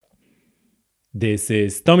This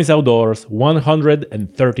is Tommy's Outdoors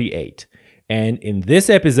 138. And in this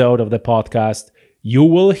episode of the podcast, you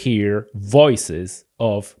will hear voices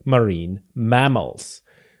of marine mammals,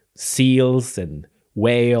 seals and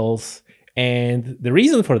whales. And the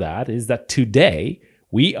reason for that is that today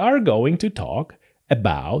we are going to talk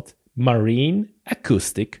about marine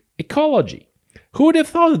acoustic ecology. Who would have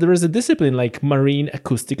thought that there is a discipline like marine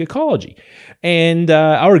acoustic ecology? And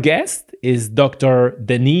our guest is Dr.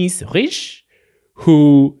 Denise Risch,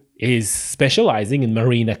 who is specializing in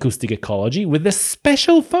marine acoustic ecology with a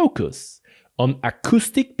special focus on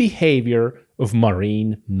acoustic behavior of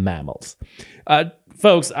marine mammals.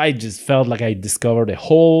 Folks, I just felt like I discovered a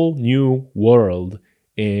whole new world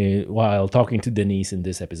while talking to Denise in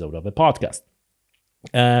this episode of the podcast.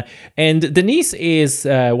 And Denise is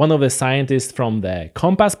one of the scientists from the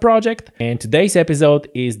Compass Project. And today's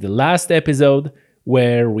episode is the last episode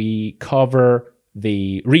where we cover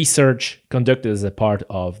the research conducted as a part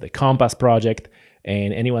of the Compass Project.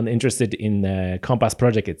 And anyone interested in the Compass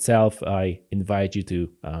Project itself, I invite you to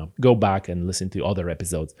go back and listen to other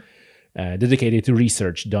episodes dedicated to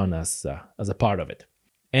research done as a part of it.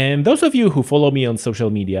 And those of you who follow me on social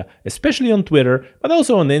media, especially on Twitter, but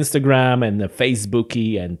also on Instagram and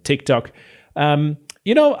Facebooky and TikTok,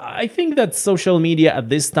 I think that social media at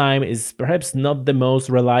this time is perhaps not the most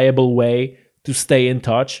reliable way to stay in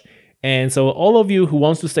touch. And so all of you who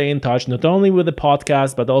wants to stay in touch, not only with the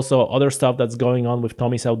podcast, but also other stuff that's going on with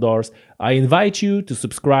Tommy's Outdoors, I invite you to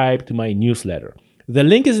subscribe to my newsletter. The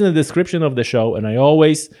link is in the description of the show, and I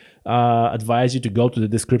always advise you to go to the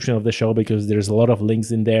description of the show because there's a lot of links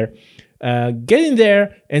in there. Get in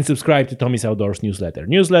there and subscribe to Tommy's Outdoors newsletter,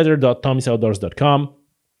 newsletter.tommysoutdoors.com.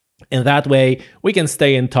 And that way we can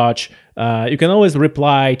stay in touch. You can always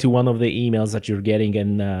reply to one of the emails that you're getting,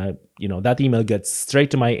 and that email gets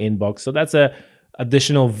straight to my inbox. So that's a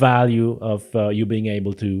additional value of you being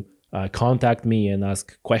able to contact me and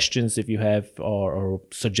ask questions if you have, or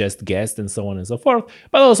suggest guests and so on and so forth.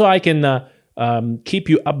 But also I can keep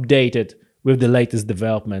you updated with the latest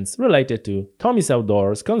developments related to Tommy's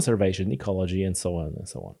Outdoors, conservation, ecology, and so on and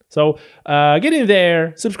so on. So get in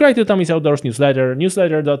there, subscribe to Tommy's Outdoors newsletter,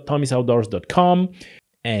 newsletter.tommysoutdoors.com.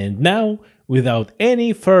 And now, without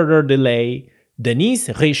any further delay, Denise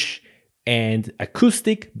Risch and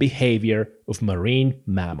acoustic behavior of marine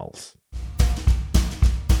mammals.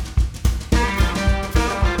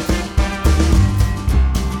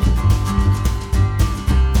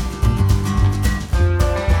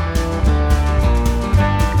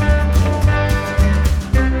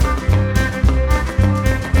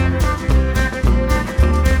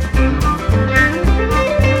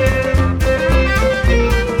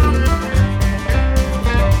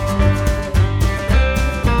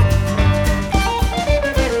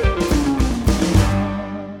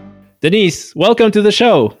 Denise, welcome to the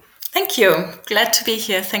show. Thank you. Glad to be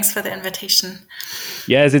here. Thanks for the invitation.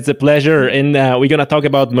 Yes, it's a pleasure. And we're going to talk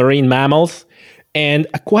about marine mammals and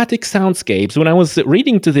aquatic soundscapes. When I was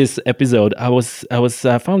reading to this episode, I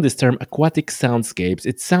found this term aquatic soundscapes.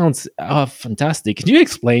 It sounds fantastic. Can you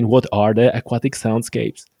explain what are the aquatic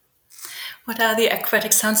soundscapes? What are the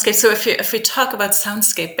aquatic soundscapes? So if we talk about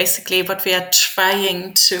soundscape, basically what we are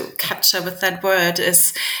trying to capture with that word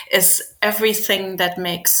is everything that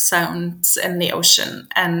makes sounds in the ocean.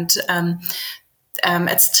 And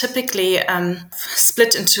it's typically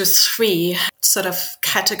split into three sort of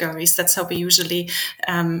categories. That's how we usually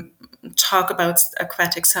talk about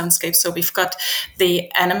aquatic soundscapes. So we've got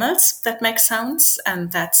the animals that make sounds,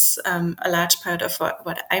 and that's a large part of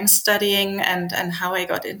what I'm studying and how I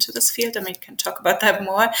got into this field, and we can talk about that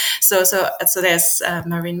more. So there's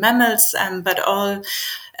marine mammals, but all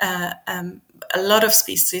a lot of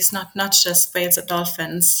species, not just whales and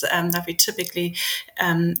dolphins, that we typically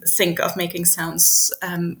think of making sounds,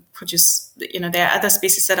 produce, there are other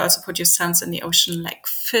species that also produce sounds in the ocean, like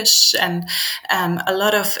fish, and a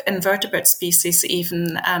lot of invertebrate species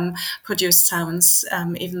even produce sounds,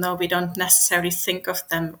 even though we don't necessarily think of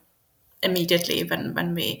them immediately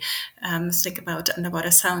when we think about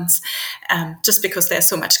underwater sounds, just because they're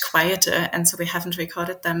so much quieter, and so we haven't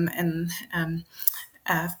recorded them in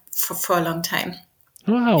for a long time.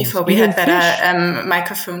 Wow! Before we had better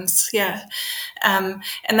microphones, yeah. And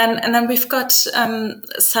then we've got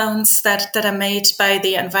sounds that are made by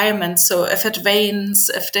the environment. So if it rains,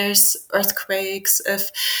 if there's earthquakes,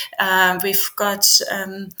 if we've got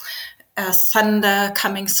thunder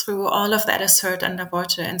coming through, all of that is heard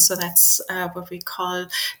underwater, and so that's what we call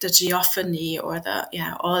the geophony, or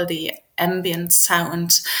all the ambient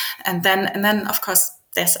sound. And then of course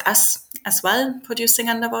there's us as well, producing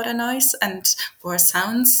underwater noise and or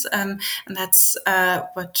sounds, and that's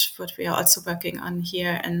what we are also working on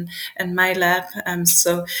here in my lab.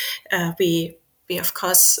 So we of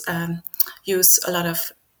course use a lot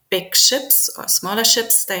of big ships or smaller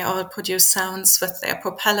ships. They all produce sounds with their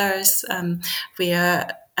propellers. We are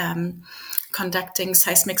conducting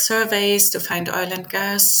seismic surveys to find oil and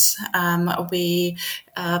gas. We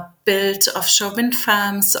build offshore wind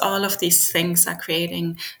farms. All of these things are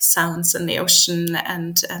creating sounds in the ocean,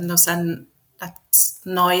 and those are that's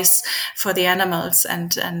noise for the animals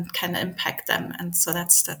and can impact them. And so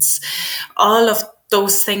that's all of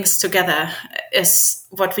those things together is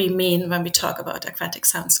what we mean when we talk about aquatic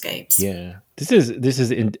soundscapes. Yeah, this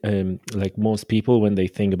is like most people, when they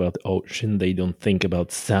think about the ocean, they don't think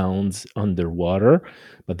about sounds underwater.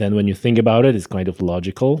 But then when you think about it, it's kind of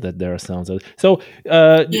logical that there are sounds. So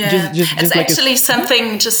just it's like actually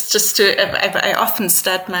something. Just to I often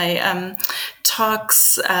start my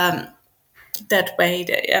talks. That way.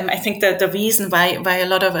 I think that the reason why a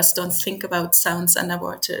lot of us don't think about sounds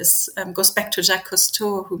underwater is goes back to Jacques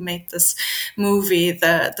Cousteau, who made this movie,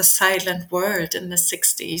 the Silent World, in the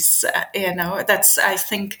 60s. That's, I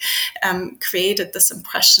think, created this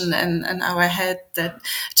impression in our head that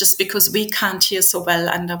just because we can't hear so well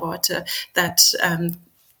underwater, that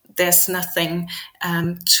there's nothing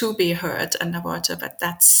to be heard underwater. But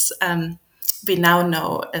that's we now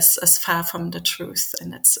know is far from the truth,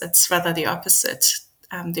 and it's rather the opposite.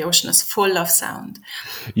 The ocean is full of sound.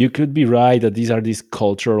 You could be right that these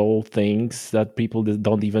cultural things that people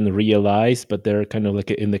don't even realize, but they're kind of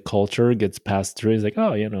like in the culture, gets passed through. It's like,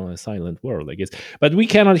 oh, a silent world, I guess. But we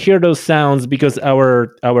cannot hear those sounds because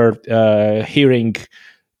our hearing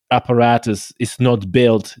apparatus is not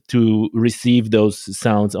built to receive those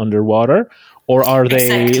sounds underwater. Or are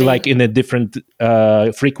they Exactly. like in a different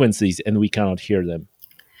frequencies and we cannot hear them?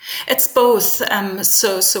 It's both.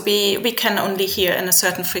 So we can only hear in a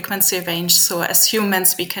certain frequency range. So as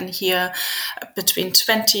humans, we can hear between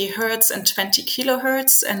 20 hertz and 20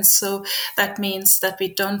 kilohertz. And so that means that we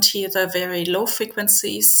don't hear the very low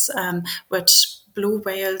frequencies, which blue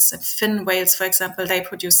whales and fin whales, for example, they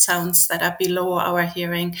produce sounds that are below our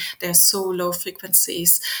hearing. They're so low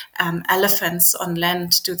frequencies. Elephants on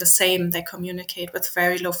land do the same. They communicate with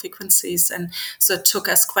very low frequencies. And so it took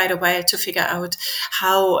us quite a while to figure out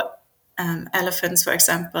how elephants, for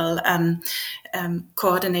example,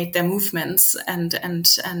 coordinate their movements, and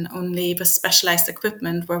only with specialized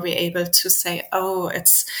equipment were we able to say, oh,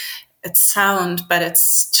 it's sound, but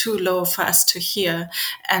it's too low for us to hear.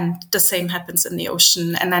 And the same happens in the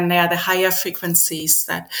ocean. And then there are the higher frequencies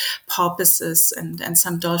that porpoises and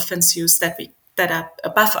some dolphins use that are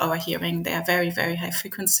above our hearing. They are very, very high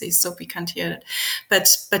frequencies, so we can't hear it.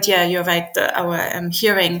 But yeah, you're right. Our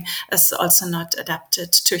hearing is also not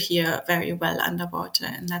adapted to hear very well underwater,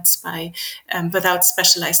 and that's why without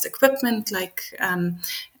specialized equipment like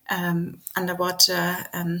underwater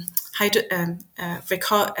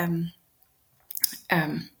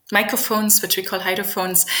microphones, which we call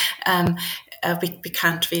hydrophones, we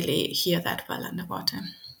can't really hear that well underwater.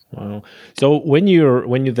 Wow. So when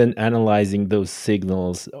you're then analyzing those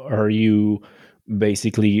signals, are you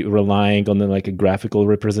basically relying on like a graphical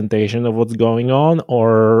representation of what's going on,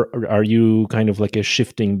 or are you kind of like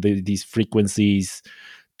shifting these frequencies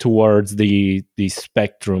towards the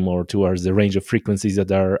spectrum or towards the range of frequencies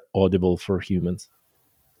that are audible for humans?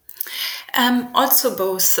 Also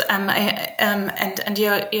both, and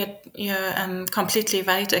you're completely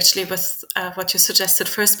right actually with what you suggested.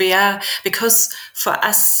 First, because for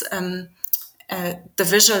us the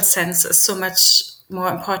visual sense is so much more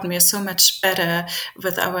important. We are so much better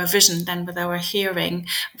with our vision than with our hearing.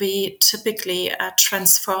 We typically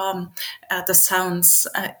transform the sounds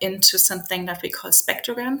into something that we call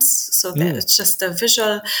spectrograms. So that it's just a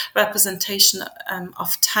visual representation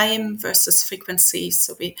of time versus frequency.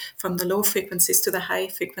 So we from the low frequencies to the high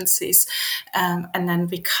frequencies, and then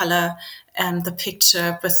we color the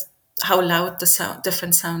picture with how loud the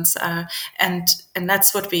different sounds are, and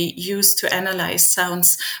that's what we use to analyze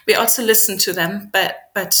sounds. We also listen to them,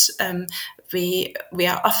 but we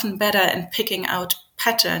are often better in picking out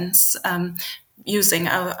patterns using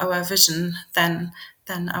our vision than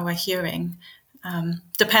our hearing.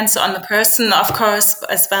 Depends on the person, of course,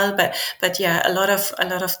 as well. But yeah, a lot of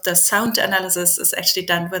the sound analysis is actually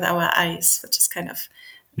done with our eyes, which is kind of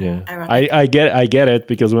Yeah, ironic. I get it,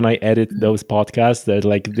 because when I edit those podcasts, that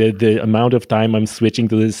like the amount of time I'm switching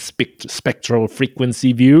to this spectral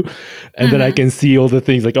frequency view, and then I can see all the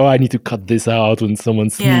things like, oh, I need to cut this out when someone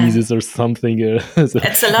sneezes or something. So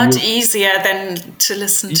it's a lot easier than to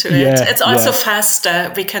listen to it. Yeah, It's also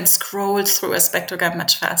faster. We can scroll through a spectrogram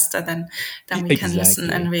much faster than we can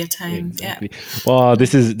listen in real time. Exactly. Well,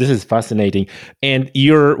 this is fascinating. And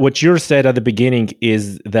what you said at the beginning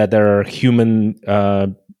is that there are human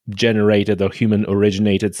generated or human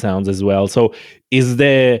originated sounds as well. So is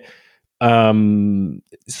the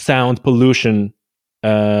sound pollution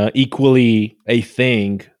equally a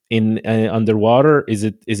thing in underwater? Is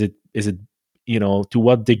it to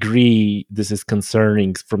what degree this is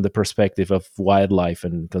concerning from the perspective of wildlife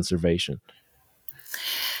and conservation?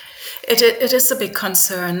 It is a big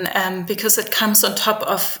concern because it comes on top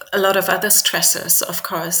of a lot of other stressors, of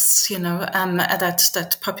course,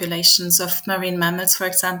 that populations of marine mammals, for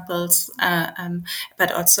example,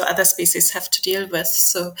 but also other species have to deal with.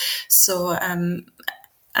 So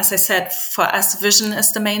as I said, for us, vision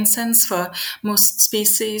is the main sense. For most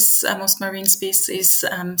species, most marine species,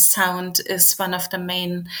 sound is one of the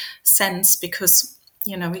main sense because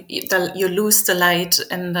you lose the light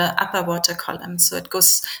in the upper water column. So it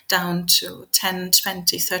goes down to 10,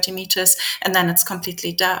 20, 30 meters, and then it's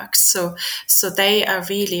completely dark. So they are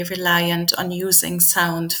really reliant on using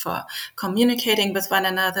sound for communicating with one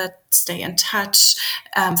another, stay in touch,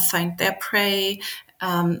 find their prey.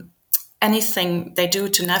 Anything they do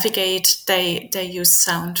to navigate, they use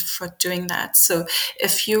sound for doing that. So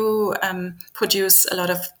if you produce a lot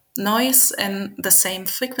of noise in the same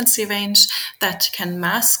frequency range that can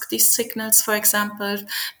mask these signals, for example,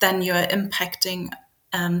 then you're impacting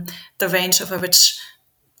the range over which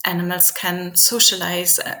animals can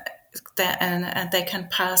socialize and they can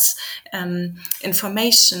pass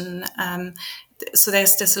information. So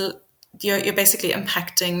there's this, you're basically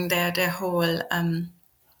impacting their whole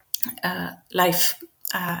life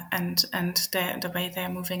and the way they're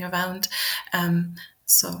moving around.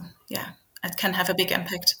 So yeah, it can have a big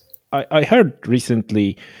impact. I heard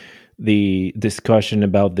recently the discussion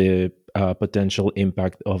about the potential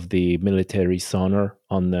impact of the military sonar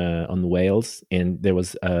on whales, and there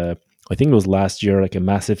was I think it was last year, like a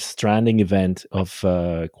massive stranding event of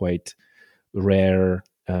quite rare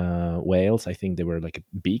whales. I think they were like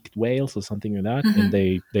beaked whales or something like that, and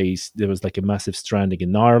they there was like a massive stranding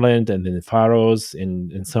in Ireland and then the Faroes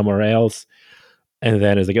and somewhere else, and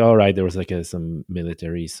then it's like, all right, there was like some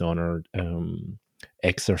military sonar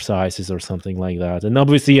exercises or something like that. And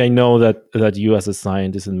obviously I know that you as a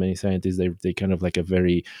scientist and many scientists, they kind of like a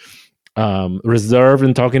very reserved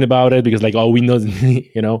in talking about it, because like, oh, we know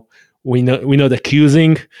we know the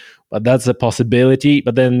accusing, but that's a possibility.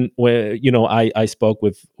 But then I spoke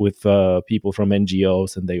with people from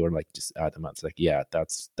NGOs, and they were like just adamant. It's like, yeah,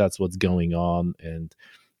 that's what's going on, and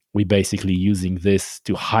we basically using this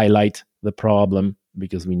to highlight the problem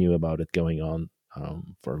because we knew about it going on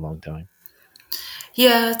for a long time.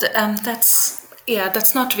 Yeah,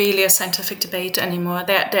 that's not really a scientific debate anymore.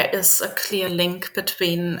 There is a clear link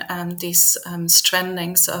between these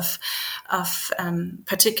strandings of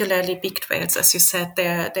particularly beaked whales, as you said.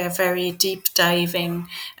 They're very deep diving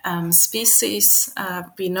species.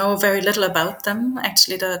 We know very little about them.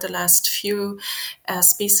 Actually, the last few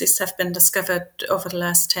species have been discovered over the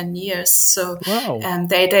last 10 years. So wow.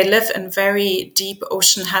 They live in very deep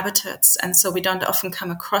ocean habitats, and so we don't often come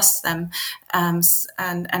across them. And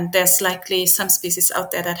there's likely some species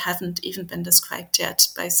out there that haven't even been described yet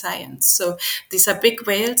by science. So these are big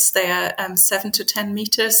whales. They are 7 to 10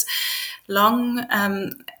 meters long,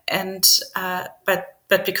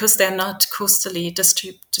 but because they're not coastally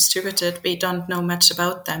distributed, we don't know much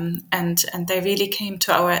about them. And they really came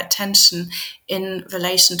to our attention in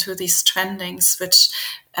relation to these strandings, which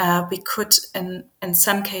we could, in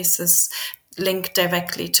some cases, link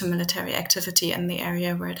directly to military activity in the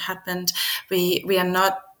area where it happened. We are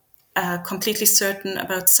not completely certain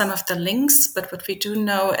about some of the links, but what we do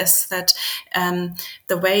know is that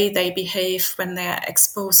the way they behave when they are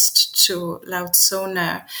exposed to loud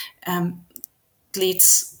sonar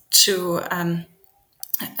leads to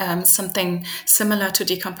something similar to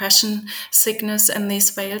decompression sickness in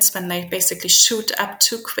these whales, when they basically shoot up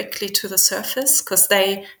too quickly to the surface, because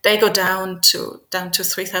they go down to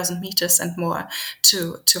 3,000 meters and more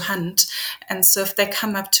to hunt. And so if they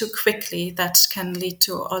come up too quickly, that can lead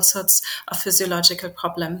to all sorts of physiological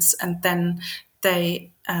problems, and then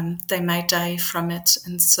they might die from it.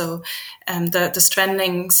 And so the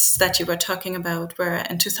strandings that you were talking about were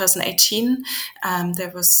in 2018. There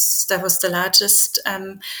was the largest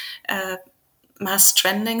mass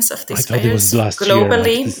strandings of I these thought it was whales last year.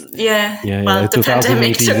 globally. Like this, Yeah. yeah, Well, the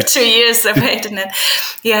pandemic 2018. took 2 years away, didn't it?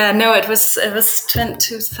 Yeah, no, it was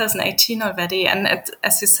 2018 already. And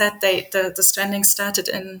as you said, the stranding started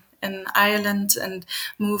in Ireland and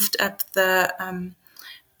moved up the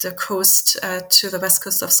coast to the west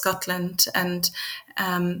coast of Scotland, and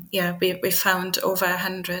we found over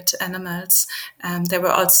 100 animals. There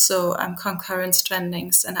were also concurrent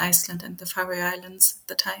strandings in Iceland and the Faroe Islands at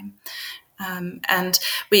the time, and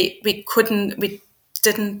we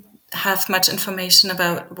didn't have much information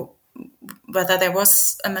about whether there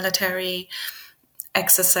was a military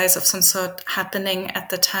exercise of some sort happening at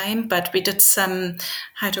the time, but we did some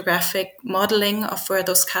hydrographic modeling of where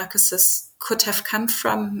those carcasses could have come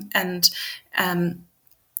from, and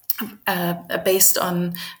based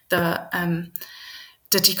on the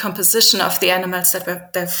decomposition of the animals that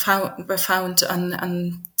were found on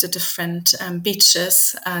the different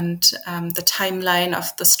beaches, and the timeline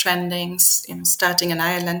of the strandings, starting in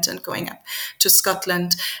Ireland and going up to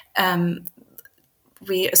Scotland,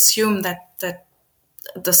 we assume that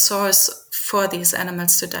the source for these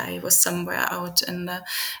animals to die was somewhere out in the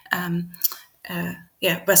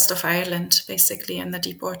west of Ireland, basically in the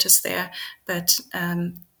deep waters there. But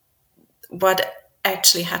what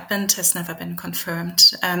actually happened has never been confirmed.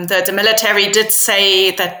 The military did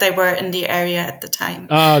say that they were in the area at the time.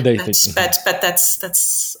 Oh, but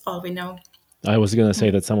that's all we know. I was going to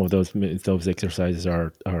say that some of those exercises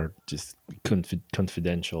are just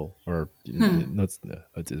confidential, or not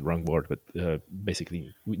the wrong word, but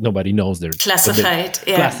basically nobody knows they're classified.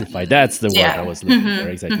 Classified. That's the word I was looking for.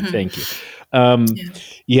 Exactly. Thank you.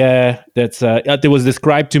 That's it was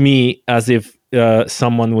described to me as if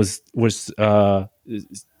someone was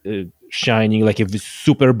shining like a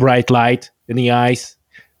super bright light in the eyes,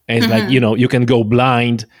 and it's like you can go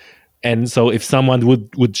blind. And so if someone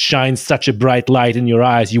would shine such a bright light in your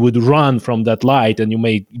eyes, you would run from that light, and you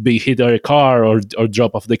may be hit by a car or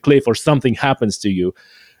drop off the cliff, or something happens to you.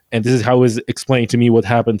 And this is how it was explained to me what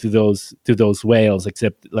happened to those whales,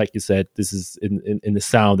 except like you said, this is in the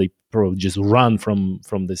sound. They probably just run from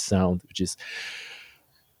this sound, which is...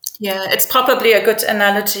 Yeah, it's probably a good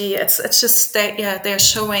analogy. It's just they're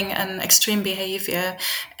showing an extreme behavior.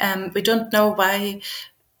 We don't know why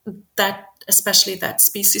especially that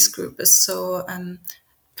species group is so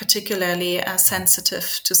particularly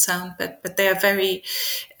sensitive to sound, but they are very,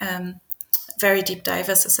 very deep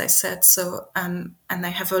divers, as I said. So and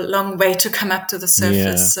they have a long way to come up to the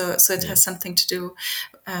surface. So it has something to do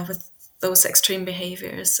with those extreme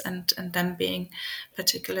behaviors and them being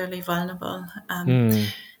particularly vulnerable.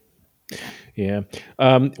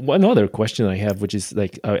 One other question I have, which is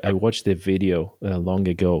like I watched a video long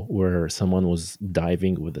ago where someone was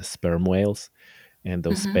diving with the sperm whales, and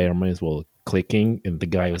those sperm whales were clicking, and the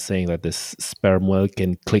guy was saying that this sperm whale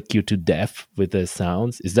can click you to death with the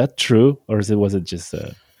sounds. Is that true, or was it just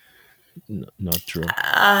not true?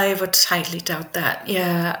 I would highly doubt that.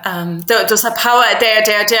 Yeah, those are power.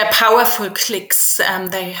 They're powerful clicks.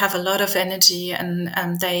 They have a lot of energy,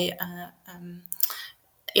 and they.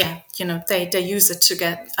 They use it to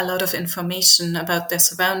get a lot of information about their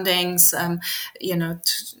surroundings,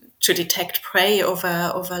 to detect prey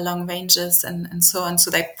over long ranges and so on. So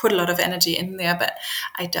they put a lot of energy in there, but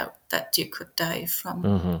I doubt that you could die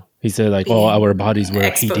from. He said like, our bodies were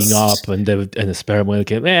heating up, and the sperm whale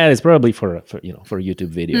came. It's probably for a YouTube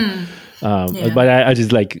video. But I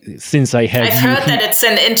just like, since I've heard that it's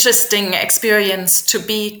an interesting experience to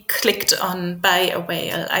be clicked on by a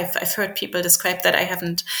whale. I've heard people describe that. I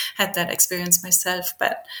haven't had that experience myself,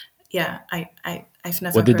 but I've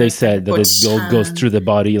never. What did they say? That it goes through the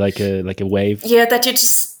body like a wave? Yeah, that you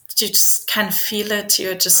just can feel it.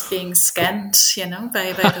 You're just being scanned,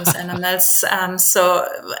 by those animals.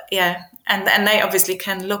 And they obviously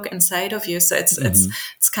can look inside of you. So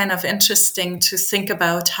it's kind of interesting to think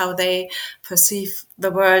about how they perceive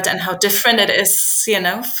the world and how different it is,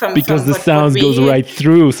 because the sound goes right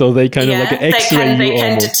through. So they kind of like an X-ray. They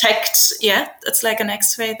can detect. Yeah, it's like an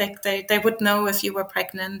X-ray. They would know if you were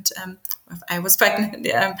pregnant. If I was pregnant.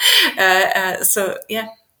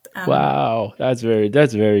 Wow, that's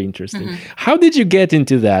very interesting. How did you get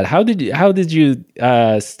into that? How did you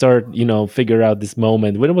start? Figure out this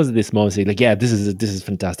moment. When was this moment? Say like, yeah, this is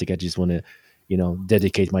fantastic. I just want to,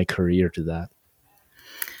 dedicate my career to that.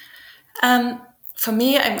 For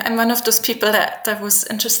me, I'm one of those people that was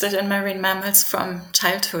interested in marine mammals from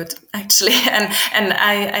childhood, actually. And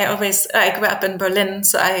I grew up in Berlin,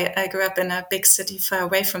 so I grew up in a big city far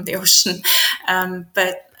away from the ocean.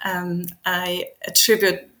 But I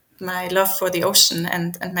attribute my love for the ocean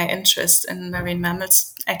and my interest in marine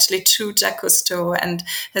mammals actually to Jacques Cousteau and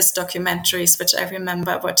his documentaries, which I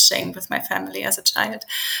remember watching with my family as a child.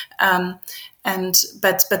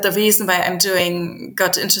 But the reason why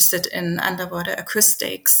got interested in underwater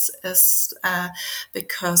acoustics is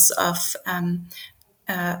because of an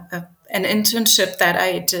internship that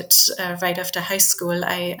I did right after high school.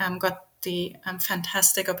 I got the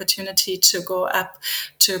fantastic opportunity to go up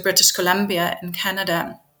to British Columbia in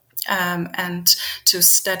Canada and to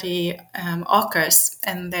study orcas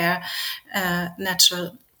and their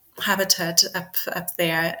natural habitat up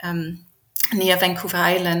there. Near Vancouver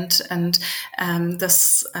Island, and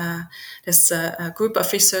this a group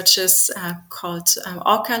of researchers called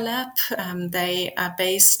Orca Lab. They are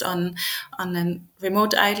based on a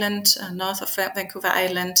remote island north of Vancouver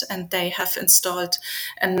Island, and they have installed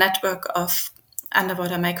a network of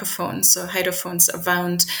underwater microphones, so hydrophones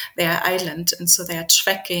around their island, and so they are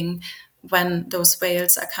tracking when those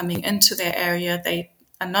whales are coming into their area. They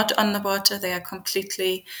are not on the water; they are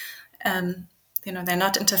completely they're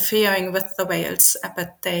not interfering with the whales,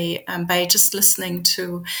 but they, by just listening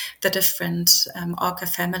to the different orca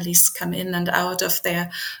families come in and out of their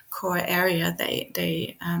core area,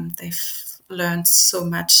 they've learned so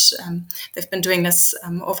much. They've been doing this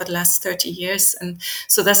over the last 30 years, and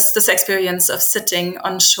so this experience of sitting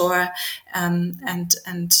on shore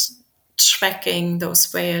and tracking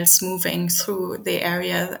those whales moving through the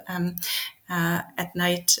area. At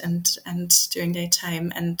night and during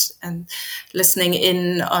daytime, and listening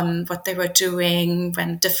in on what they were doing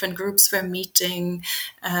when different groups were meeting,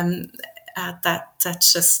 that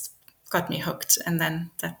just got me hooked, and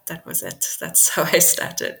then that was it. That's how I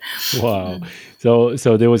started. Wow. So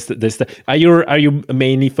there was this. Are you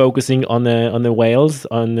mainly focusing on the whales,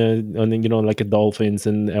 on the like the dolphins,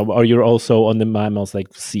 and are you also on the mammals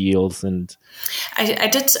like seals and? I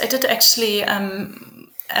did actually.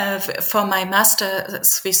 For my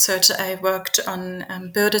master's research, I worked on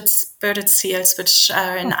bearded seals, which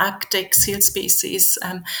are an Arctic seal species.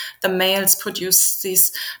 The males produce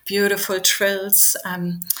these beautiful trills.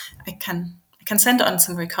 I can send on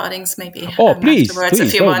some recordings maybe please, afterwards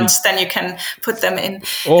if you want. Then you can put them in.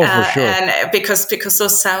 For sure. And because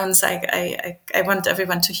those sounds, I want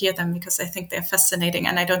everyone to hear them because I think they're fascinating,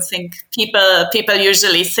 and I don't think people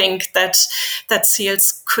usually think that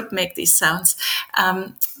seals could make these sounds.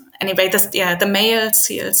 Anyway, the male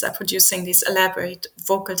seals are producing these elaborate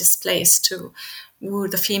vocal displays to woo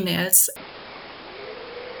the females.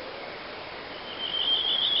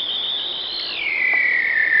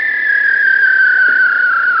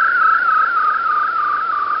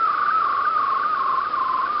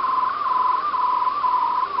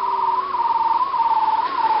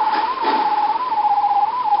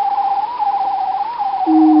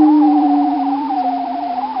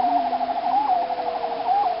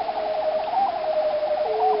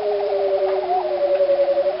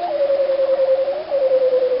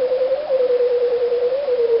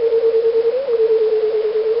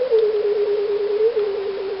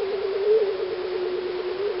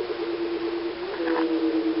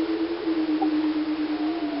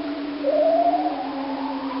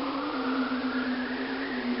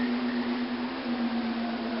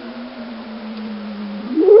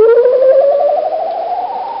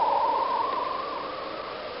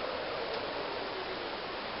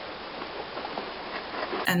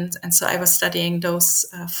 And so I was studying those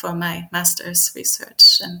for my master's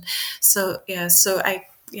research. And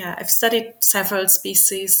I've studied several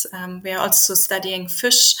species. We are also studying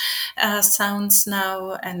fish sounds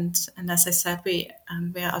now, and as I said, we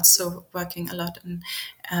are also working a lot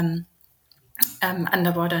on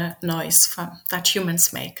underwater noise that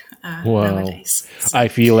humans make nowadays. So. I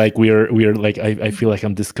feel like we're like I feel like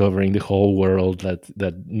I'm discovering the whole world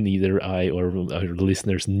that neither I or our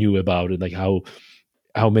listeners knew about it. Like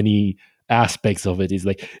how many aspects of it is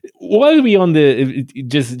like. While we on the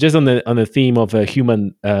just on the theme of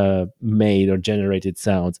human made or generated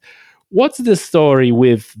sounds, what's the story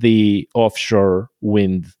with the offshore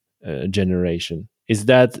wind generation? Is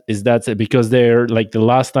that because they're like, the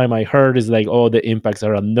last time I heard is like, oh, the impacts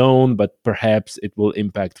are unknown, but perhaps it will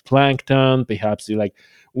impact plankton. Perhaps you like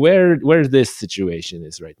where this situation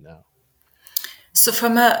is right now. So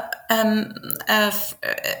from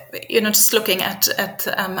just looking at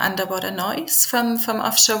underwater noise from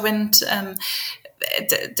offshore wind,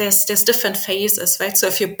 there's different phases, right? So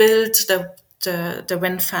if you build the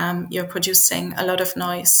wind farm, you're producing a lot of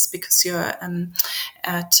noise because you're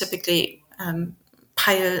typically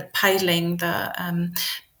piling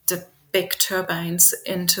the big turbines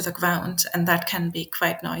into the ground, and that can be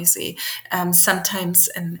quite noisy. Sometimes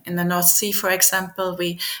in the North Sea, for example,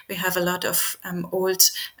 we have a lot of old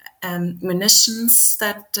munitions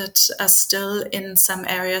that are still in some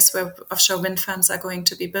areas where offshore wind farms are going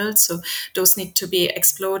to be built. So those need to be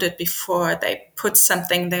exploded before they put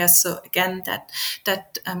something there. So again, that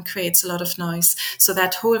creates a lot of noise. So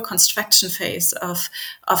that whole construction phase of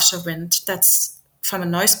offshore wind, that's from a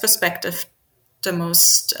noise perspective, the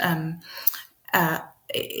most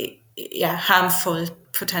harmful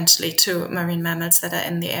potentially to marine mammals that are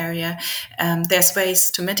in the area. There's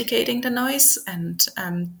ways to mitigating the noise, and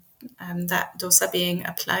that those are being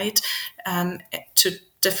applied to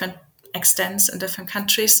different extents in different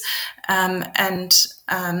countries, and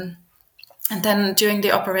then during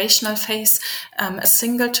the operational phase, a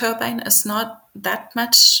single turbine is not that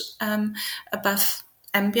much above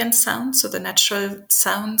ambient sound, so the natural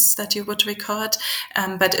sounds that you would record.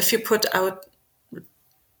 But if you put out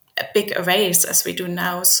big arrays as we do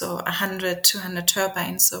now, so 100, 200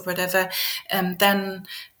 turbines or whatever, then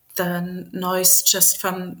the noise just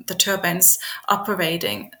from the turbines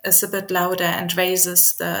operating is a bit louder and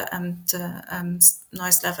raises the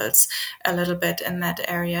noise levels a little bit in that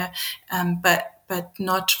area, but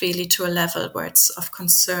not really to a level where it's of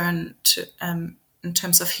concern to in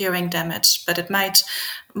terms of hearing damage, but it might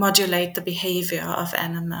modulate the behavior of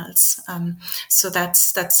animals. So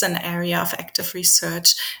that's an area of active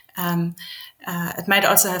research. It might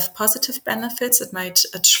also have positive benefits. It might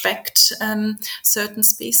attract certain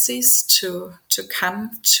species to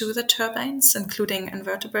come to the turbines, including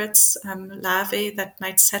invertebrates, larvae that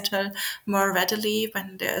might settle more readily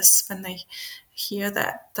when they hear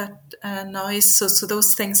that noise. So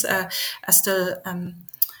those things are still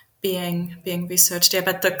being researched there.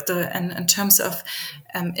 But in terms of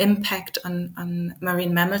impact on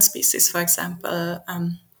marine mammal species, for example,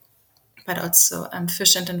 but also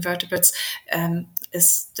fish and invertebrates,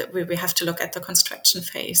 is that we have to look at the construction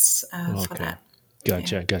phase for that.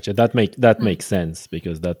 Gotcha. That makes sense,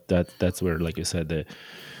 because that's where, like you said, the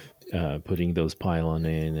putting those pylon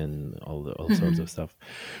in and all sorts of stuff.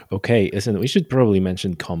 Okay, listen, we should probably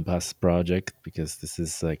mention Compass Project, because this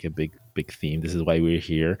is like a big theme. This is why we're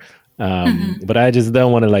here. But I just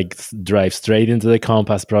don't want to like drive straight into the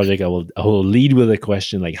Compass Project. I will lead with a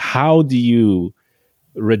question like, how do you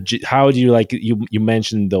like, you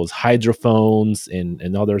mentioned those hydrophones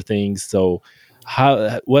and other things. So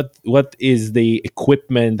what is the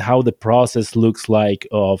equipment, how the process looks like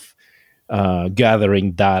of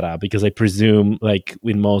gathering data? Because I presume, like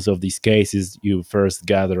in most of these cases, you first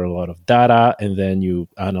gather a lot of data and then you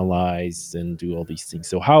analyze and do all these things.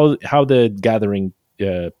 So how the gathering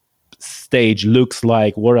stage looks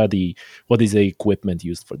like? What is the equipment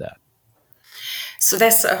used for that? So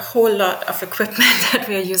there's a whole lot of equipment that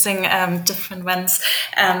we're using, different ones.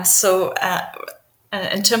 In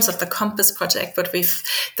terms of the Compass Project,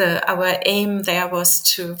 our aim there was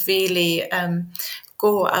to really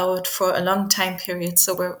go out for a long time period.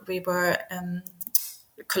 So we were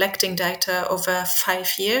collecting data over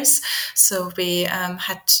 5 years. So we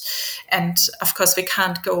and of course we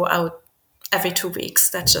can't go out every 2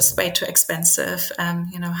 weeks. That's just way too expensive.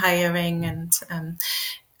 Hiring and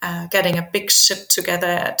getting a big ship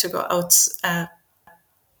together to go out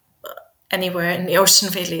anywhere in the ocean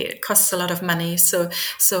really costs a lot of money. So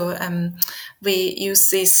we use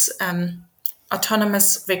these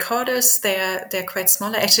autonomous recorders. They're quite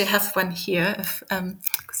small. I actually have one here.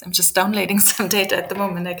 Because I'm just downloading some data at the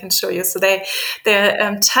moment, I can show you. So they're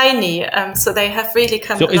tiny. So they have really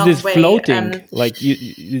come a long way. So is this floating? Like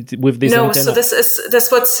you with this no, antenna? So this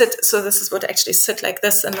is what actually sit like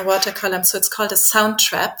this in the water column. So it's called a sound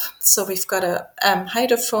trap. So we've got a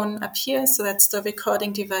hydrophone up here. So that's the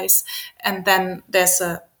recording device. And then there's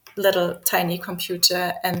a little tiny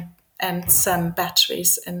computer and some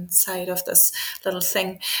batteries inside of this little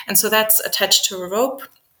thing. And so that's attached to a rope.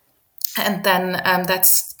 And then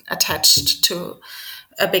that's attached to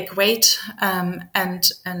a big weight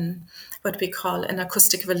and what we call an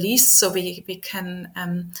acoustic release. So we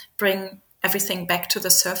can bring everything back to the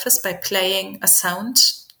surface by playing a sound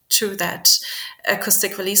to that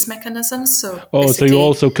acoustic release mechanism. So you're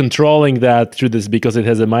also controlling that through this, because it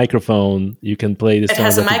has a microphone. You can play the sound. It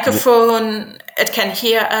has a microphone. It can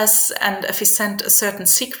hear us, and if we send a certain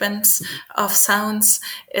sequence of sounds,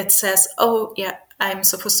 it says, "Oh, yeah, I'm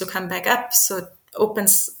supposed to come back up." So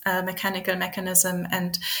opens a mechanical mechanism,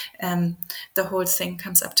 and the whole thing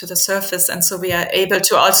comes up to the surface. And so we are able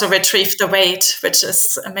to also retrieve the weight, which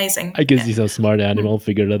is amazing. I guess he's a smart animal,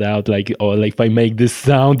 figured it out. Like, oh, like if I make this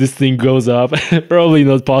sound, this thing goes up. Probably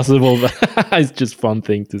not possible, but it's just fun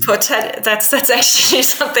thing to. That's actually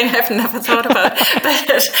something I've never thought about,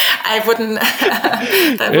 but I wouldn't.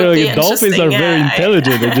 That would be dolphins are very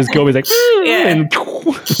intelligent. They just go with like, and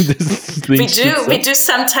we do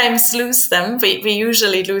sometimes lose them. We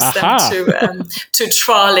usually lose them to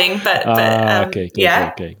trawling, but okay,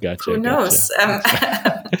 gotcha. Who knows?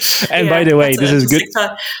 And by the way, this is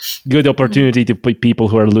good opportunity to put people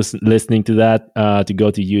who are listening to that to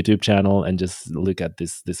go to YouTube channel and just look at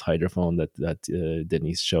this hydrophone that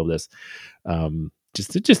Denise showed us.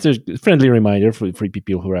 Just a friendly reminder for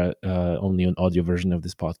people who are only on audio version of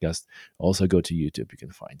this podcast. Also go to YouTube. You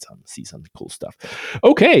can see some cool stuff.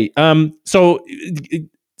 Okay,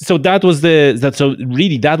 so that was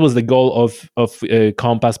the goal of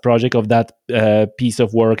Compass project, of that piece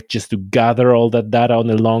of work, just to gather all that data on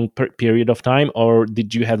a long period of time, or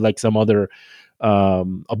did you have like some other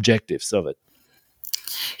objectives of it?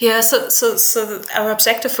 Yeah, so our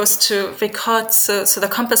objective was to record. So the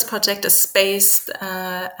Compass project is based,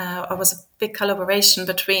 or was a big collaboration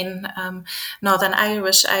between Northern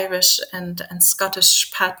Irish, and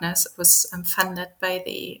Scottish partners. It was funded by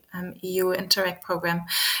the EU Interact program,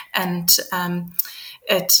 and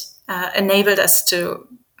it enabled us to,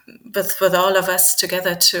 with all of us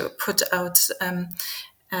together, to put out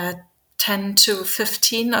 10 to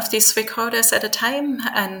 15 of these recorders at a time,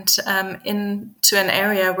 and into an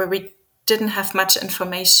area where we didn't have much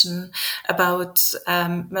information about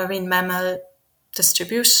marine mammal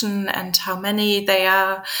distribution and how many they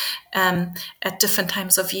are at different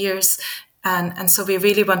times of years. And so we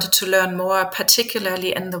really wanted to learn more,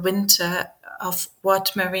 particularly in the winter, of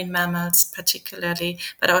what marine mammals particularly,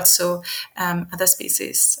 but also other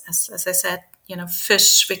species. As I said,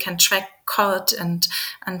 fish, we can track cod and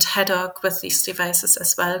haddock with these devices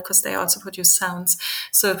as well, because they also produce sounds.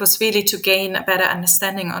 So it was really to gain a better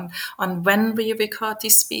understanding on when we record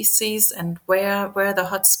these species and where the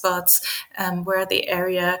hotspots, where the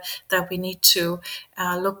area that we need to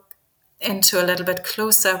look into a little bit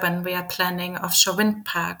closer when we are planning offshore wind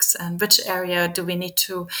parks, and which area do we need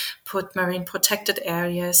to put marine protected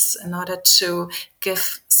areas in order to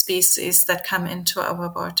give species that come into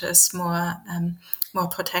our waters more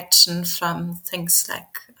protection from things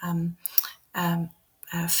like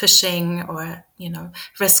fishing, or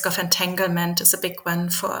risk of entanglement is a big one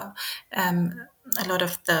for a lot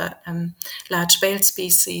of the large whale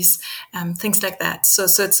species, things like that. So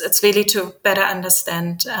it's really to better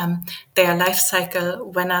understand their life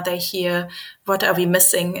cycle. When are they here? What are we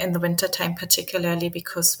missing in the wintertime, particularly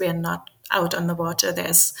because we are not out on the water?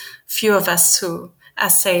 There's few of us who are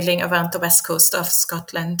sailing around the west coast of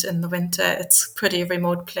Scotland in the winter. It's a pretty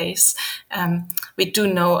remote place. We do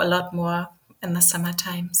know a lot more in the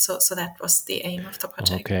summertime. So that was the aim of the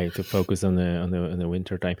project. Okay, to focus on the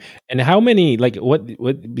winter time. And how many, like what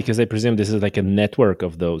because I presume this is like a network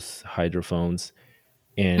of those hydrophones.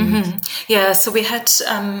 And yeah, so we had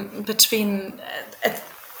between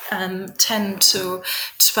 10 to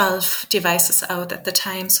 12 devices out at the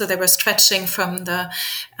time. So they were stretching from the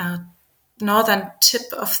northern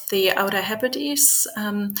tip of the Outer Hebrides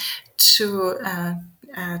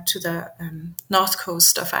to the north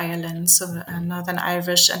coast of Ireland, so Northern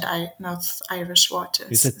Irish and North Irish waters.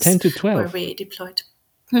 Is it 10 to 12? Where we deployed.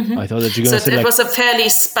 I thought that you were going to say it was a fairly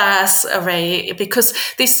sparse array, because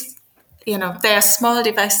these, they are small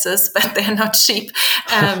devices, but they're not cheap.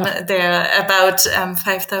 They're about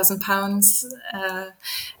 5,000 pounds.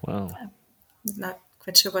 Wow. Not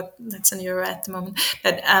quite sure what that's in euro at the moment,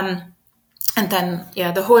 but and then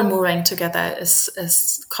the whole mooring together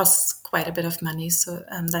is costs quite a bit of money. So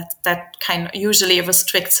that kind of usually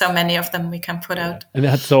restricts how many of them we can put out.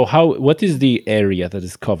 And so what is the area that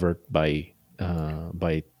is covered by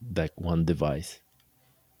that one device?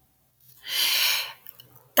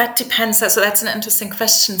 That depends. So that's an interesting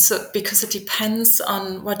question. So because it depends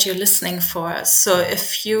on what you're listening for. So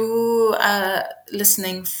if you are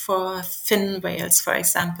listening for fin whales, for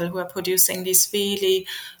example, who are producing these really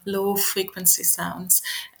low frequency sounds,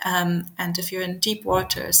 and if you're in deep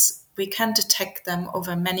waters, we can detect them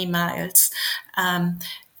over many miles, and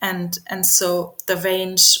so the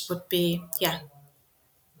range would be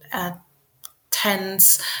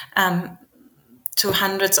tens to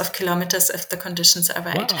hundreds of kilometers if the conditions are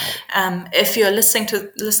right. Wow. If you're listening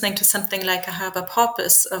to something like a harbour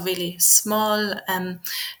porpoise, a really small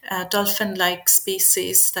dolphin-like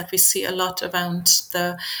species that we see a lot around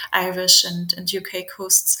the Irish and UK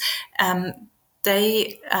coasts,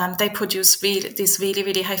 they produce these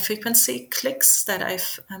really high frequency clicks that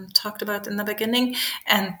I've talked about in the beginning,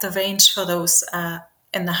 and the range for those are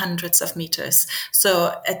in the hundreds of meters.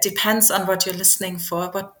 So it depends on what you're listening for,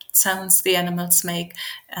 what sounds the animals make,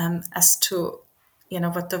 as to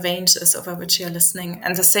what the range is over which you're listening.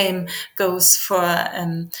 And the same goes for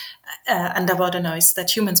underwater noise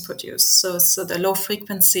that humans produce. So the low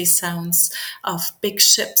frequency sounds of big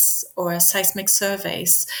ships or seismic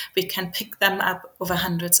surveys, we can pick them up over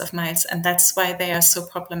hundreds of miles. And that's why they are so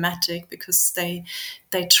problematic, because they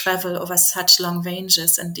travel over such long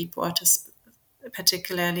ranges in deep waters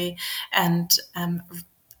particularly, and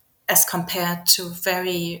as compared to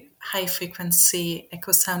very high frequency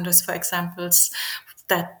echo sounders, for examples,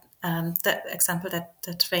 that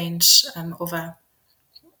range over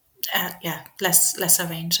lesser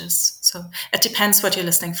ranges. So it depends what you're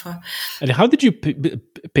listening for. And how did you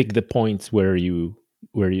pick the points where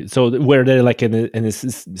so were there like in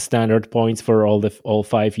standard points for all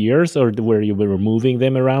 5 years, or where you were moving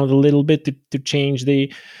them around a little bit to change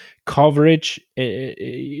the coverage?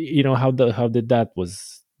 How did that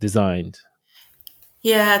was designed?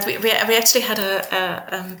 Yeah, we actually had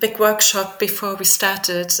a big workshop before we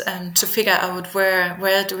started to figure out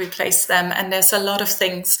where do we place them, and there's a lot of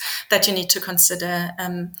things that you need to consider.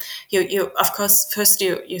 You of course first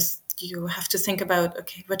you have to think about,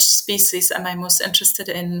 okay, which species am I most interested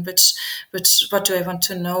in? What do I want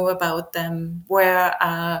to know about them? Where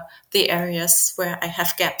are the areas where I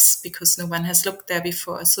have gaps because no one has looked there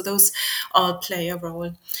before? So those all play a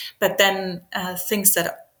role. But then things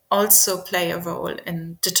that also play a role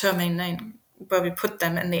in determining where we put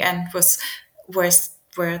them in the end was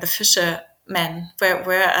where the fishermen,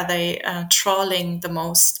 where are they trawling the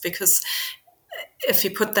most? Because if you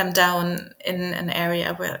put them down in an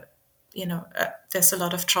area where there's a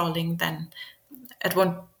lot of trawling, then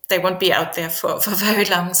they won't be out there for very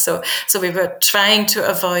long. So we were trying to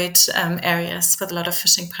avoid areas with a lot of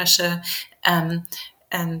fishing pressure,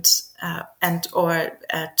 or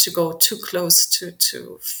to go too close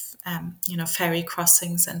to ferry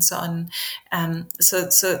crossings and so on.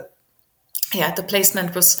 The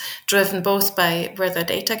placement was driven both by where the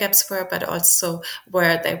data gaps were, but also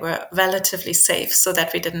where they were relatively safe, so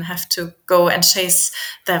that we didn't have to go and chase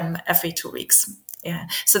them every 2 weeks. Yeah,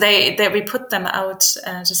 so we put them out,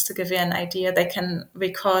 just to give you an idea. They can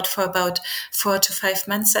record for about 4 to 5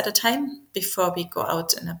 months at a time before we go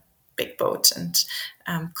out in a big boat and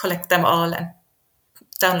collect them all and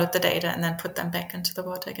download the data and then put them back into the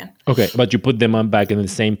water again. Okay, but you put them back in the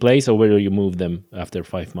same place, or where do you move them after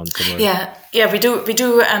 5 months? Yeah, we do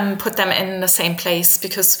put them in the same place,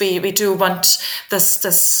 because we do want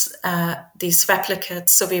these replicates.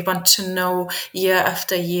 So we want to know year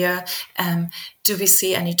after year, do we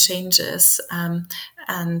see any changes,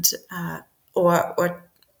 or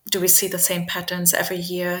do we see the same patterns every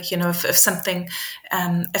year? If something,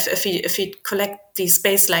 if we collect these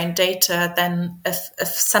baseline data, then if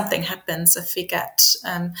something happens, if we get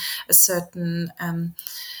a certain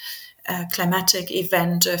climatic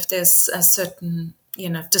event, or if there's a certain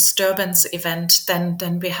disturbance event,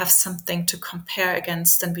 then we have something to compare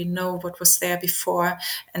against, and we know what was there before.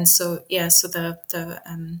 And so the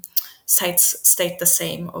sites stayed the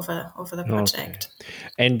same over the project. Okay.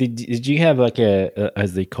 And did you have like a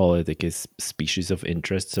as they call it, like a species of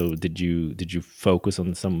interest? So did you focus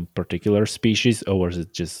on some particular species, or was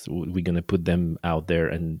it just we're gonna put them out there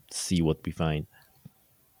and see what we find?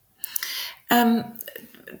 The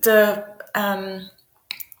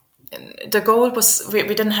goal was we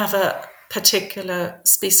didn't have a particular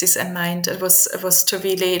species in mind. It was to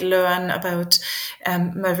really learn about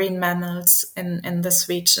marine mammals in this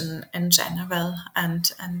region in general, and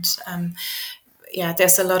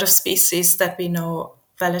there's a lot of species that we know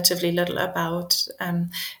relatively little about.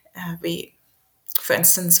 For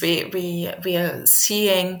instance, we are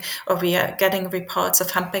seeing, or we are getting reports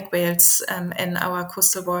of humpback whales in our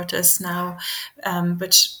coastal waters now,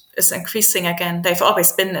 which is increasing again. They've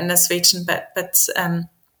always been in this region, but there's an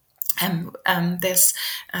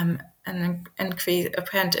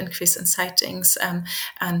apparent increase in sightings,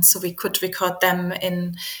 and so we could record them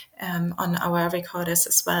on our recorders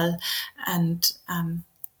as well, and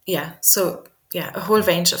a whole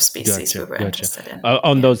range of species we were interested in.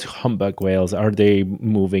 On those humpback whales, are they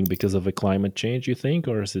moving because of a climate change, you think,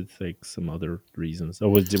 or is it like some other reasons, or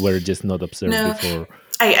were just not observed before?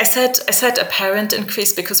 I said apparent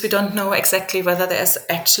increase because we don't know exactly whether there's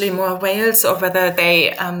actually more whales or whether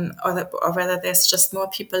they or whether there's just more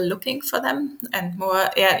people looking for them and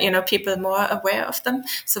more people more aware of them.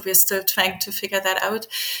 So we're still trying to figure that out.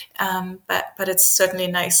 But it's certainly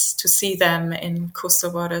nice to see them in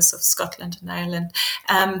coastal waters of Scotland and Ireland.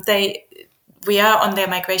 We are on their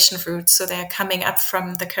migration route, so they're coming up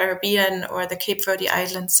from the Caribbean or the Cape Verde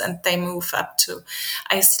Islands, and they move up to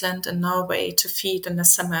Iceland and Norway to feed in the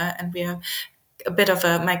summer, and we are a bit of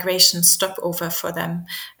a migration stopover for them.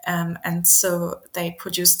 And so they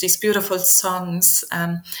produce these beautiful songs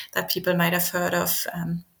that people might have heard of.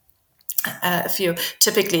 If you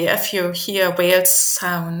hear whale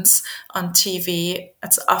sounds on TV,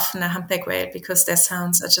 it's often a humpback whale because their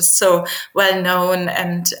sounds are just so well known,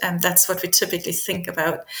 and that's what we typically think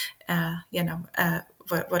about.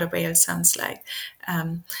 What a whale sounds like.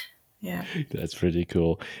 Yeah, that's pretty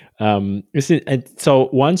cool. And so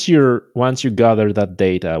once you gather that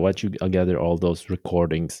data, once you gather all those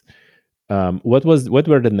recordings, what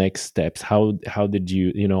were the next steps? How did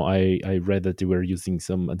you I read that you were using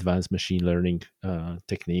some advanced machine learning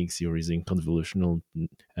techniques. You're using convolutional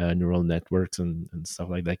neural networks and stuff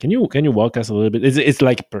like that. Can you walk us a little bit? It's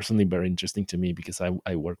like personally very interesting to me because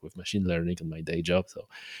I work with machine learning in my day job. So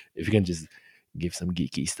if you can just give some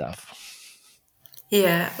geeky stuff.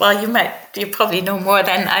 Yeah, well, you probably know more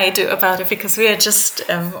than I do about it because we are just,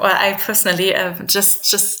 I personally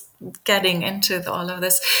just getting into all of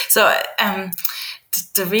this. So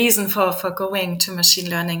the reason for going to machine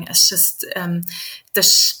learning is just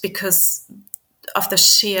because of the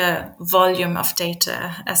sheer volume of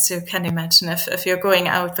data. As you can imagine, if you're going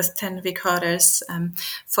out with 10 recorders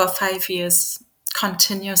for 5 years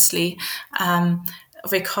continuously,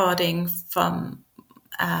 recording from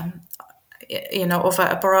over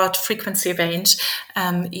a broad frequency range,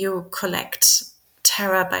 you collect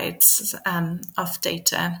terabytes of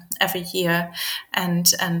data every year,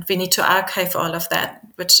 and we need to archive all of that,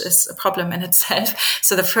 which is a problem in itself.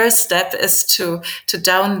 So the first step is to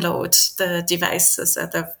download the devices,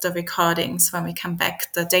 the recordings. When we come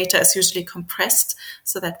back, the data is usually compressed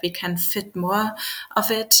so that we can fit more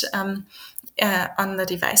of it on the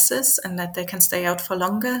devices and that they can stay out for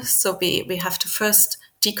longer. So we have to first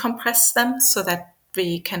decompress them so that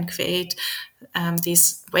we can create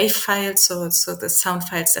these wave files, so the sound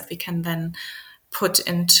files that we can then put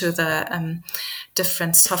into the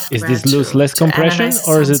different software. Is this lossless compression,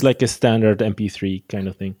 or is it like a standard MP3 kind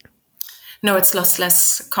of thing? No, it's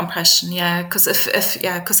lossless compression. Yeah, because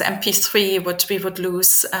because MP3 we would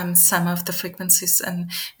lose some of the frequencies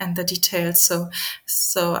and the details. So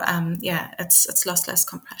it's lossless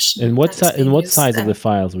compression. And what size of the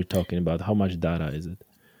files we're talking about? How much data is it?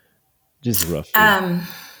 Just roughly.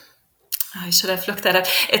 I should have looked that up.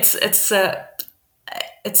 It's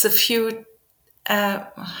a few.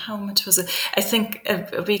 How much was it? I think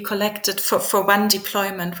we collected for one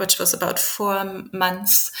deployment, which was about 4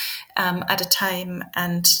 months at a time,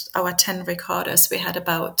 and our 10 recorders, we had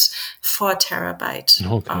about 4 terabyte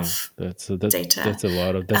of data. That's a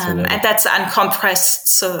lot of and that's uncompressed.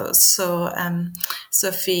 So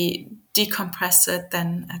if we decompress it,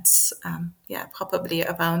 then it's probably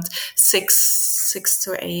around 6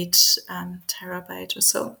 to 8 terabyte or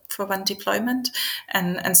so for one deployment,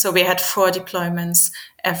 and so we had 4 deployments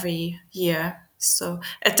every year. So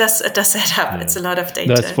it does add up. Yeah. It's a lot of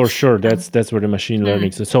data. That's for sure. That's where the machine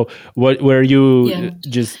learning. So what were you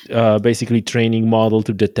just basically training model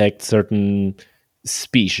to detect certain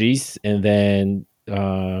species and then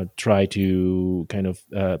try to kind of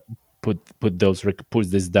put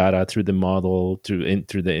this data through the model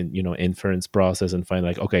through the inference process and find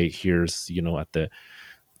like, okay, here's at the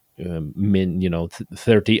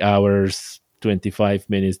 30 hours 25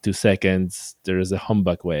 minutes 2 seconds there is a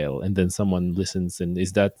humpback whale, and then someone listens, and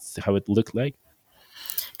is that how it looked like?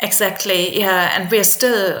 Exactly, yeah, and we're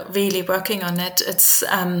still really working on it. It's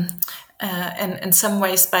and in some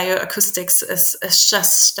ways, bioacoustics is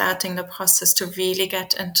just starting the process to really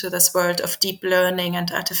get into this world of deep learning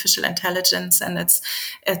and artificial intelligence, and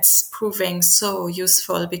it's proving so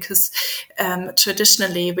useful because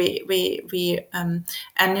traditionally we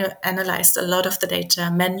analyzed a lot of the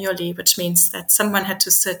data manually, which means that someone had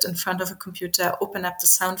to sit in front of a computer, open up the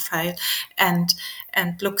sound file, and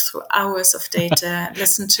look through hours of data,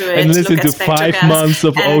 listen to it, and listen to 5 months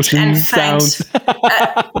of ocean sounds.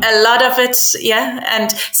 A lot of it, yeah.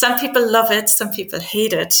 And some people love it, some people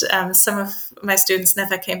hate it. Some of my students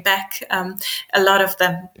never came back. A lot of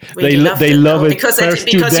them really love it because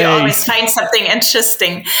you always find something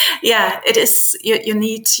interesting. Yeah, it is. You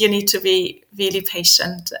need to be really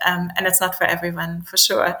patient, and it's not for everyone, for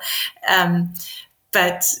sure.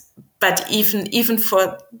 but even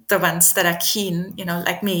for the ones that are keen,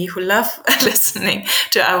 like me, who love listening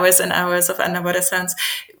to hours and hours of underwater sounds,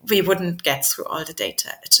 we wouldn't get through all the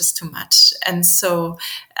data. It's just too much. And so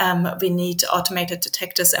we need automated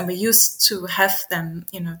detectors, and we used to have them.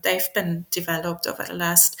 They've been developed over the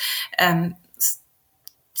last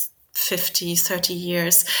 50, 30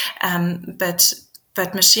 years.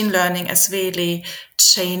 But machine learning is really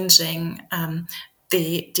changing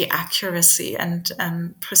the accuracy and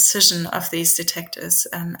precision of these detectors.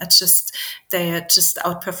 They are just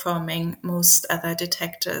outperforming most other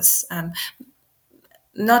detectors.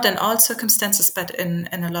 Not in all circumstances, but in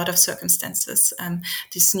a lot of circumstances.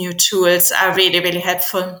 These new tools are really, really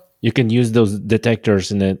helpful. You can use those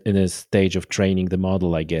detectors in a stage of training the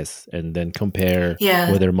model, I guess, and then compare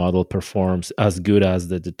whether model performs as good as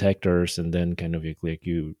the detectors, and then kind of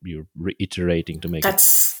you're reiterating to make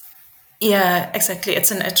Yeah, exactly.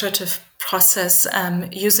 It's an iterative process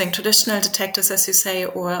using traditional detectors, as you say,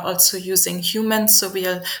 or also using humans. So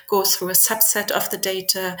we'll go through a subset of the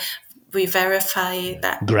data. We verify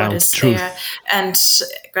that what is there and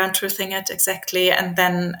ground truthing it exactly, and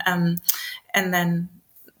then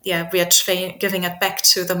we are giving it back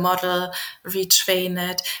to the model, retrain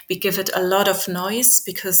it. We give it a lot of noise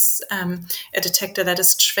because a detector that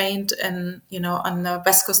is trained on the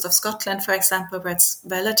west coast of Scotland, for example, where it's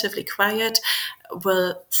relatively quiet,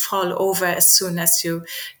 will fall over as soon as you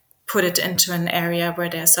put it into an area where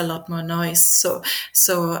there's a lot more noise.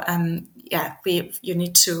 You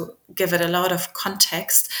need to give it a lot of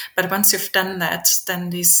context. But once you've done that, then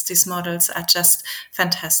these models are just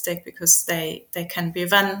fantastic because they can be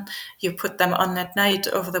run. You put them on at night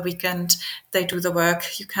over the weekend, they do the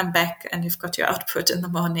work, you come back and you've got your output in the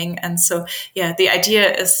morning. And so, the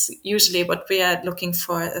idea is usually what we are looking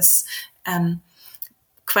for is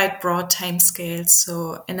quite broad timescales.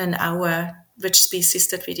 So in an hour, which species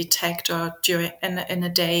did we detect, or in a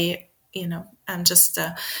day, and just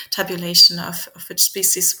a tabulation of which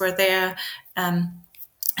species were there,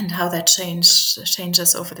 and how that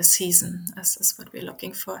changes over the season is what we're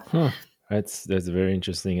looking for. That's very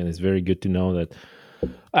interesting, and it's very good to know that.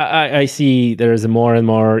 I see there is a more and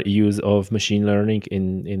more use of machine learning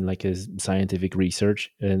in like a scientific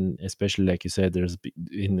research, and especially like you said, there's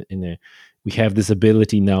we have this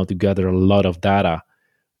ability now to gather a lot of data,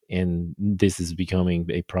 and this is becoming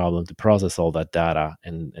a problem to process all that data.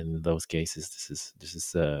 And in those cases, this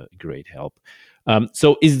is a great help.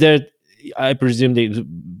 So is there? I presume that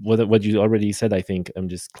what you already said. I think I'm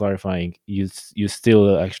just clarifying. You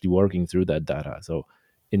still actually working through that data. So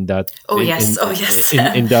in that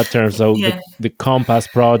in that term, so the Compass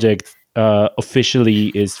project officially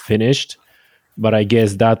is finished, but I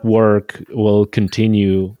guess that work will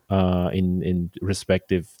continue in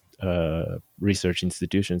respective research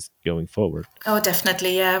institutions going forward. Oh,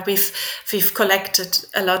 definitely. Yeah, we've collected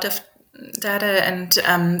a lot of data, and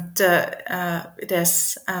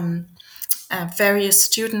there's various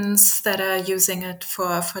students that are using it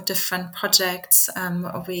for different projects.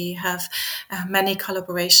 We have many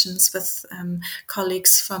collaborations with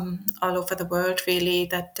colleagues from all over the world, really,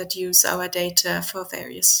 that use our data for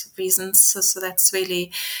various reasons. So that's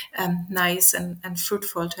really nice and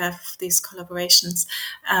fruitful to have these collaborations.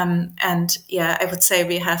 And I would say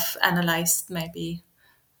we have analyzed maybe,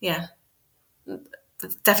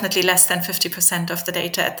 definitely less than 50% of the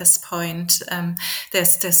data at this point.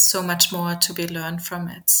 There's so much more to be learned from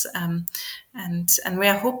it, and we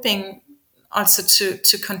are hoping also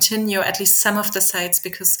to continue at least some of the sites,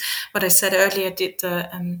 because what I said earlier,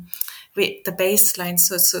 the baseline,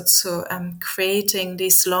 so creating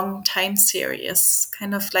these long time series,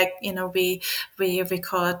 kind of like we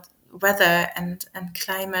record weather and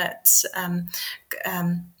climate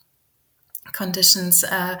conditions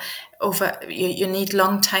over. You need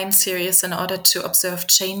long time series in order to observe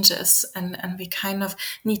changes, and we kind of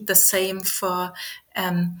need the same for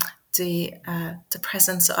the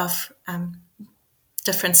presence of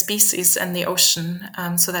different species in the ocean,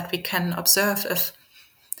 so that we can observe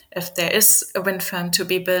if there is a wind farm to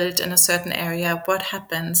be built in a certain area, what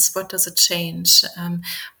happens, what does it change,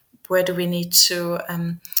 where do we need to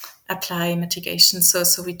apply mitigation.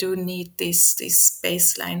 So we do need these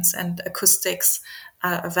baselines, and acoustics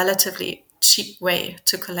are a relatively cheap way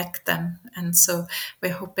to collect them. And so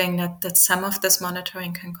we're hoping that some of this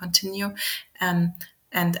monitoring can continue. And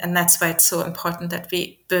that's why it's so important that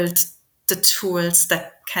we build the tools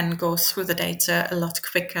that can go through the data a lot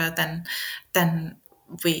quicker than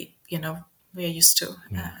we are used to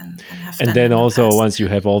and have done. And then also once you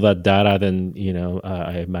have all that data, then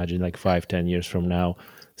I imagine like 5-10 years from now,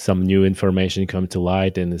 some new information come to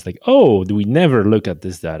light, and it's like, oh, do we never look at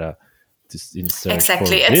this data in search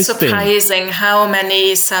exactly. for It's this thing. surprising how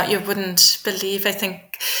many you wouldn't believe. I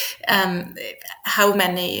think how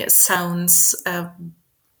many sounds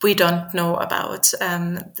we don't know about.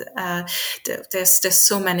 There's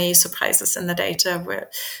so many surprises in the data where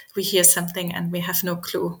we hear something and we have no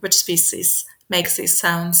clue which species makes these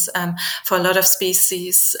sounds. For a lot of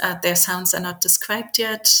species, their sounds are not described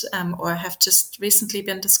yet or have just recently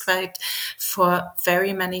been described. For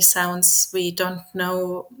very many sounds, we don't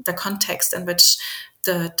know the context in which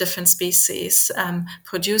the different species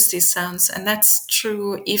produce these sounds. And that's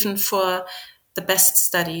true even for the best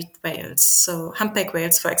studied whales. So humpback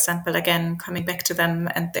whales, for example, again, coming back to them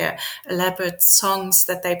and their elaborate songs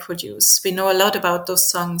that they produce. We know a lot about those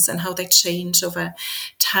songs and how they change over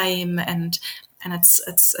time, and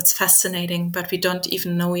it's fascinating, but we don't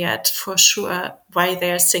even know yet for sure why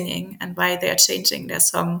they're singing and why they're changing their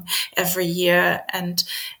song every year. And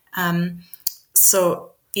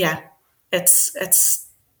so yeah, that's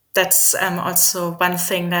also one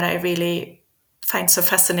thing that I really find so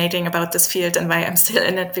fascinating about this field and why I'm still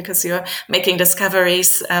in it, because you're making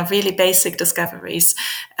discoveries, really basic discoveries,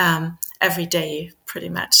 every day, pretty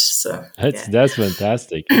much. So that's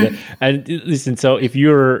fantastic. And listen, so if you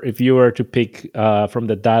were to pick from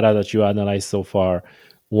the data that you analyzed so far,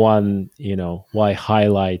 one, why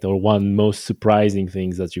highlight, or one most surprising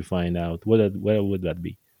things that you find out, what would that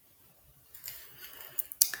be?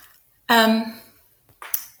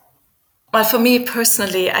 Well, for me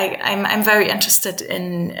personally, I'm very interested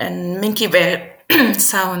in minke whale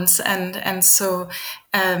sounds, and so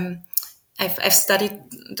I've studied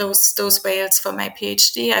those whales for my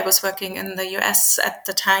PhD. I was working in the US at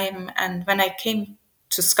the time, and when I came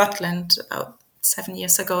to Scotland about 7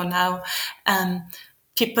 years ago now,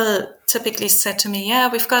 people typically said to me, "Yeah,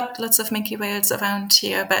 we've got lots of minke whales around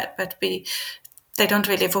here, but they don't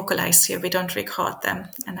really vocalize here. We don't record them."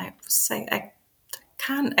 And I was saying, I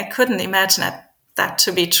couldn't imagine that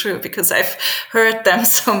to be true, because I've heard them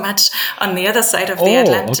so much on the other side of the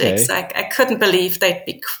Atlantic. Okay. So I couldn't believe they'd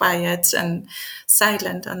be quiet and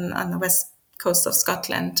silent on the west coast of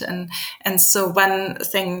Scotland. And so one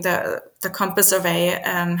thing the compass array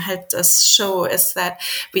helped us show is that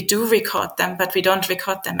we do record them, but we don't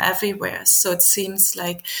record them everywhere. So it seems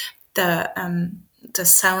like the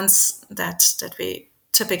sounds that we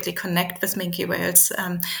typically connect with minke whales,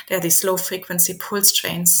 they're these low frequency pulse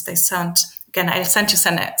trains. They sound, again, I'll send you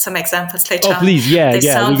some examples later on. Oh, please, yeah. They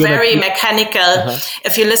sound very mechanical.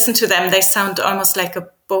 If you listen to them, they sound almost like a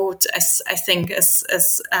boat, as I think is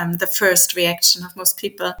the first reaction of most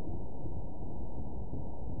people.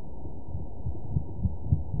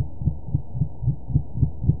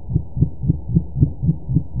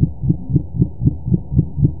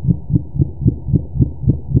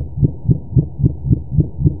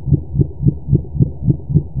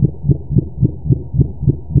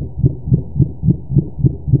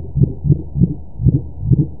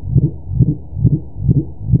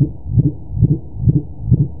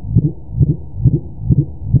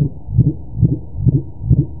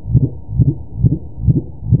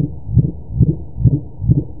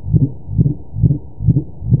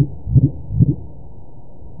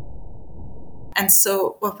 And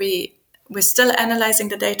so what we're still analyzing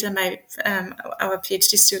the data. Our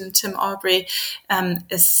PhD student, Tim Aubrey,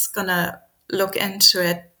 is going to look into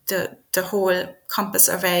it, the whole compass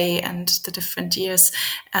array and the different years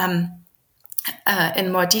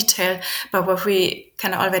in more detail. But what we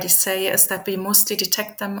can already say is that we mostly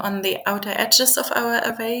detect them on the outer edges of our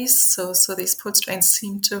arrays. So these pulse trains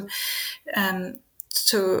seem to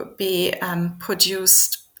be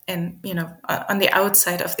produced in, on the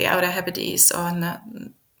outside of the outer Hebrides, or on the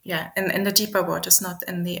in the deeper waters, not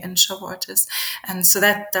in the inshore waters. And so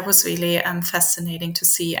that was really fascinating to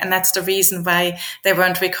see. And that's the reason why they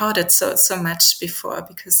weren't recorded so much before,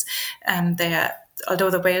 because although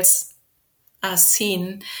the whales are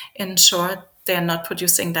seen inshore, they're not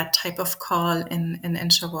producing that type of call in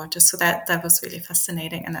inshore waters. So that was really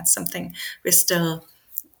fascinating, and that's something we're still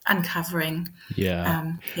uncovering.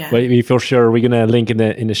 Well, for sure, we're gonna link in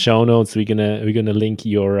the show notes. We're gonna link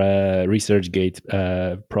your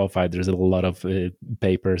ResearchGate profile. There's a lot of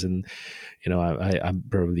papers, and I'm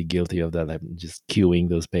probably guilty of that. I'm just queuing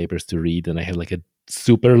those papers to read, and I have like a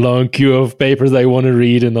super long queue of papers I want to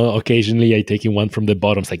read, and occasionally I take in one from the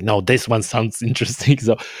bottom. It's like, no, this one sounds interesting.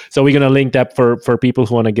 So we're gonna link that for people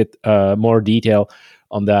who want to get more detail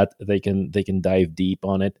on that. They can dive deep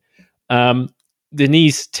on it.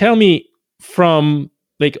 Denise, tell me, from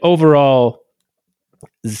like overall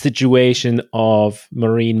the situation of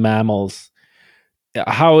marine mammals,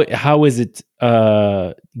 how is it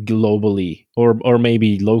globally or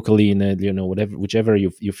maybe locally in a, whichever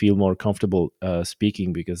you feel more comfortable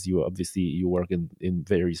speaking, because you work in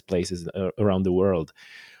various places around the world.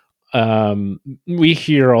 We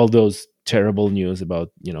hear all those terrible news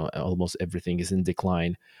about almost everything is in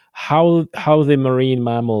decline. How the marine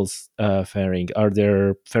mammals faring? Are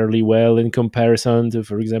they fairly well in comparison to,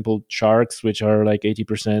 for example, sharks, which are like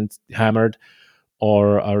 80% hammered?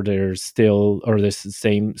 Or are there still, or this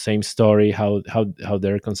same story, how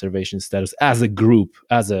their conservation status as a group,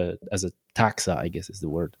 as a taxa, I guess is the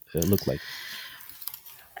word, look like?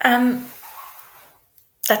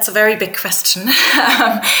 That's a very big question,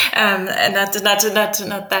 and not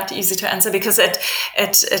that easy to answer, because I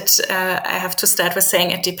have to start with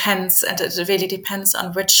saying it depends, and it really depends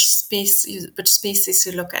on which species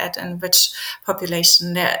you look at and which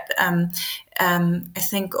population. I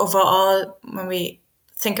think overall, when we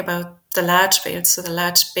think about the large whales, so the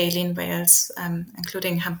large baleen whales,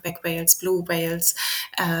 including humpback whales, blue whales,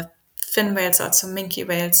 fin whales, also minke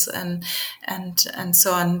whales, and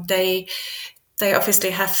so on, they obviously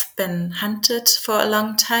have been hunted for a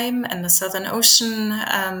long time in the Southern Ocean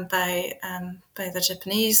by the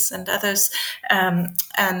Japanese and others,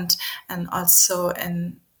 and also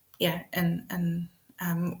in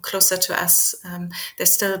closer to us.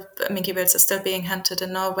 Minke whales are still being hunted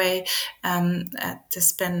in Norway.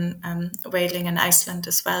 There's been whaling in Iceland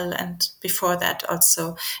as well, and before that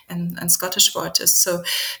also in Scottish waters.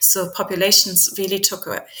 So populations really took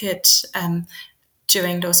a hit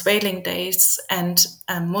during those whaling days, and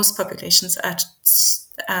most populations are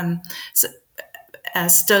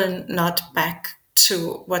still not back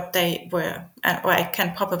to what they were, or I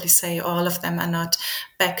can probably say all of them are not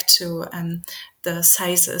back to the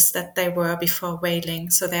sizes that they were before whaling.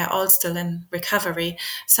 So they're all still in recovery.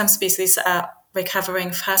 Some species are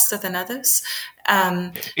recovering faster than others.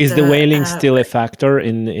 Is the whaling still a factor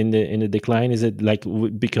in the decline? Is it like,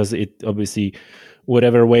 because it obviously,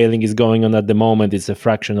 whatever whaling is going on at the moment, it's a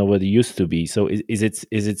fraction of what it used to be. So is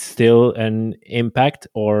it still an impact,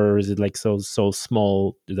 or is it like so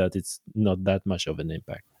small that it's not that much of an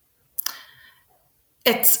impact?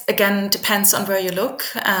 It again depends on where you look,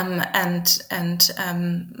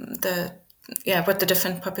 what the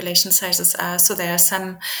different population sizes are. So there are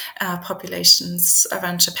some populations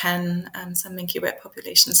around Japan, some minke whale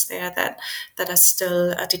populations there that are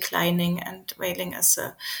still declining, and whaling as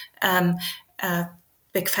a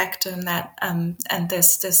big factor in that. And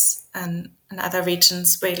there's this in other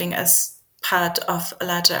regions, whaling as part of a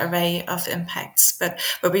larger array of impacts. But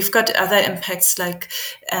we've got other impacts like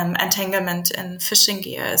entanglement in fishing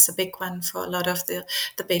gear is a big one for a lot of the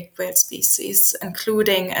big whale species,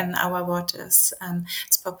 including in our waters.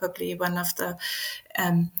 It's probably one of the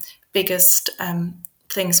biggest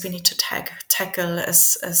things we need to tackle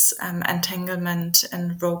is entanglement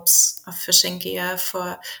in ropes of fishing gear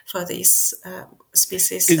for these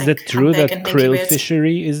species. Is that true that krill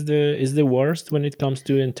fishery is the worst when it comes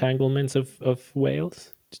to entanglements of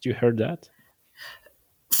whales? Did you hear that?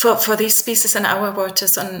 For these species in our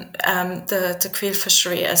waters, on the krill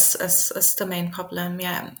fishery is the main problem.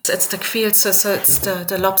 Yeah, it's the krill, so it's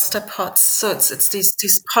the lobster pots. So it's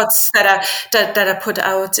these pots that are put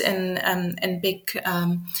out in big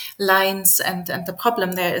lines, and the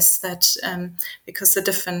problem there is that because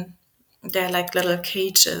they're like little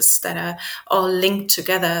cages that are all linked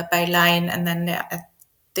together by line, and then at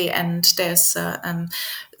the end there's a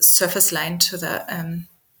surface line to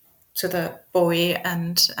the buoy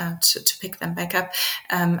and to pick them back up.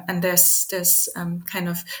 And there's kind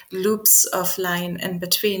of loops of line in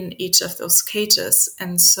between each of those cages.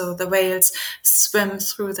 And so the whales swim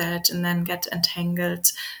through that and then get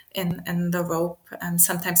entangled in the rope. And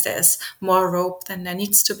sometimes there is more rope than there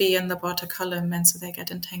needs to be in the water column, and so they get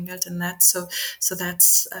entangled in that. So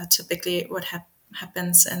that's typically what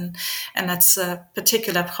happens. And that's a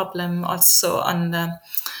particular problem also on the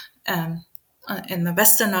in the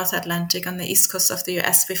western North Atlantic. On the east coast of the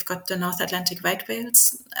US, we've got the North Atlantic right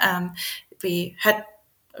whales. We had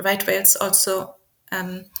right whales also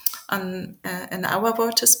in our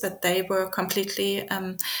waters, but they were completely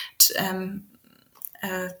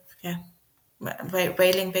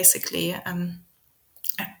whaling basically.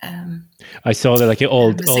 I saw that like an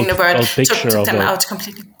old picture took them out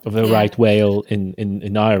completely. Of a right whale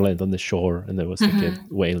in Ireland on the shore, and there was like a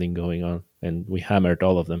whaling going on, and we hammered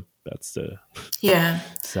all of them. That's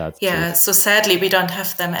sad. Yeah, so sadly we don't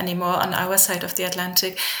have them anymore on our side of the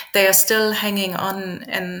Atlantic. They are still hanging on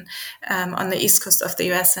on the east coast of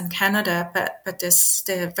the US and Canada, but there's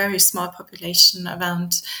a very small population,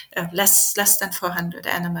 around less than 400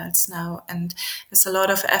 animals now, and there's a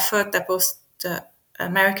lot of effort that both the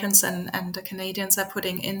Americans and the Canadians are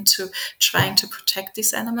putting into trying to protect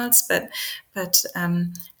these animals, but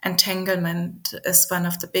entanglement is one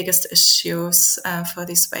of the biggest issues for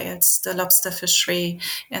these whales. The lobster fishery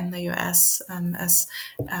in the US,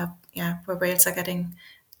 where whales are getting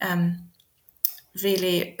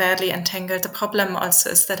really badly entangled. The problem also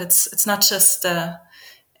is that it's not just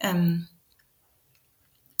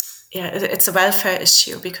it's a welfare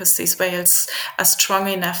issue, because these whales are strong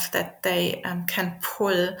enough that they can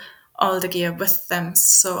pull all the gear with them.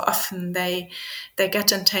 So often they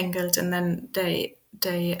get entangled, and then they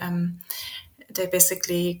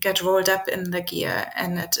basically get rolled up in the gear,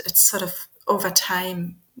 and it sort of over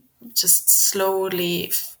time just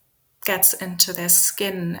slowly gets into their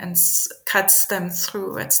skin and cuts them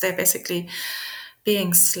through. They're basically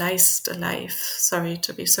being sliced alive. Sorry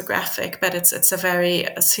to be so graphic, but it's a very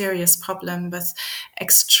serious problem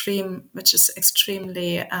which is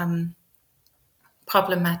extremely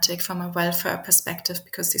problematic from a welfare perspective,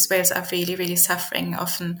 because these whales are really, really suffering,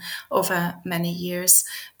 often over many years,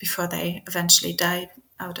 before they eventually die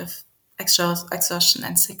out of exhaustion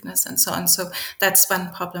and sickness and so on. So that's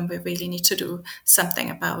one problem we really need to do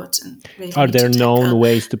something about. And really are there known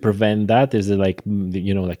ways to prevent that? Is it like,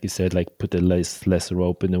 like you said, like put a less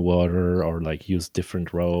rope in the water, or like use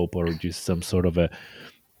different rope, or just some sort of a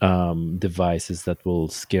devices that will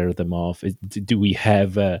scare them off? Do we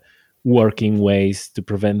have working ways to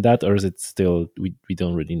prevent that, or is it still we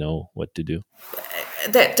don't really know what to do?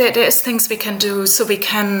 There's things we can do. So we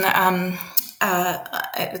can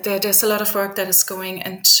there's a lot of work that is going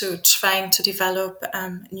into trying to develop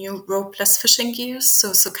new ropeless fishing gears.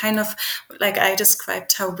 So kind of like I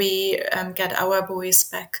described how we get our buoys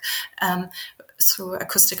back through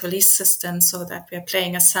acoustic release systems, so that we are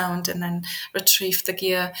playing a sound and then retrieve the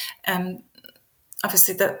gear.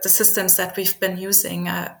 Obviously, the systems that we've been using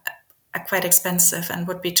are quite expensive and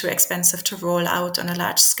would be too expensive to roll out on a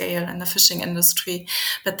large scale in the fishing industry.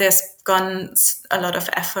 But there's gone a lot of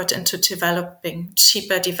effort into developing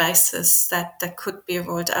cheaper devices that could be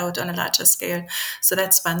rolled out on a larger scale. So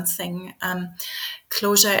that's one thing.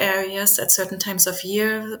 Closure areas at certain times of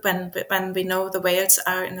year, when we know the whales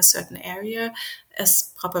are in a certain area,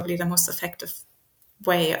 is probably the most effective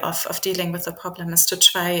way of dealing with the problem, is to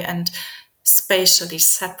try and spatially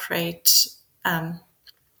separate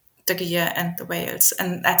the gear and the whales.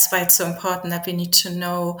 And that's why it's so important that we need to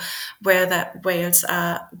know where the whales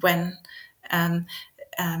are when.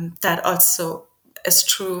 That also is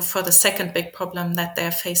true for the second big problem that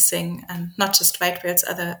they're facing, and not just white whales,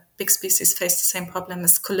 other big species face the same problem,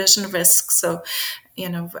 is collision risk. So,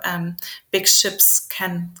 big ships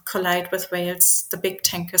can collide with whales. The big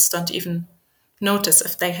tankers don't even notice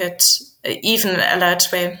if they hit even a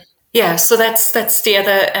large whale. Yeah, so that's the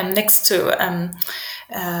other next to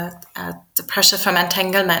the pressure from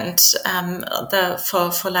entanglement.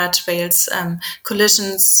 For large whales,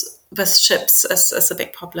 collisions with ships is a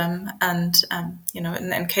big problem, and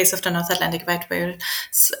in case of the North Atlantic white whale,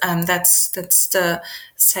 that's the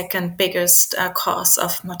second biggest cause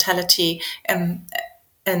of mortality in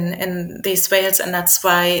these whales, and that's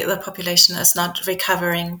why the population is not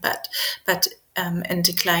recovering, but in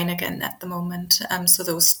decline again at the moment. So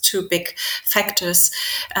those two big factors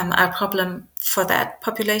are a problem for that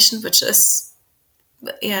population, which is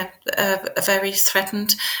very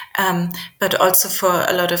threatened, but also for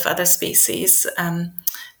a lot of other species,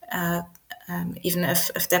 even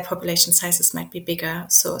if their population sizes might be bigger.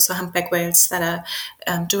 So humpback whales that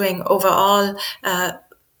are doing overall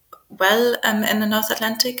well in the North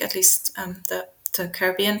Atlantic, at least the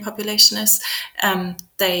Caribbean population is,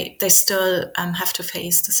 they still have to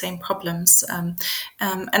face the same problems. And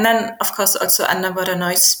then, of course, also underwater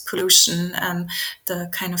noise pollution, the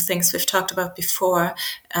kind of things we've talked about before,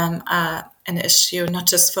 are an issue, not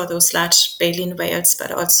just for those large baleen whales,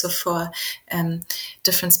 but also for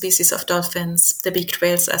different species of dolphins, the beaked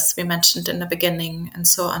whales, as we mentioned in the beginning, and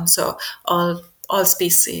so on. So all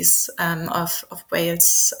species of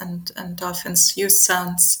whales and dolphins use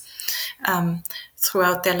sounds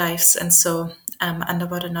throughout their lives, and so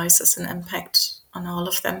underwater noise has an impact on all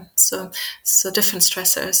of them. So different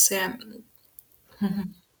stressors. Yeah. Mm-hmm.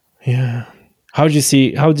 Yeah. How do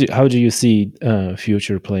you see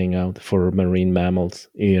future playing out for marine mammals?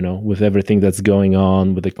 With everything that's going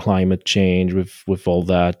on, with the climate change, with all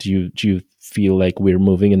that, do you feel like we're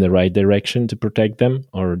moving in the right direction to protect them,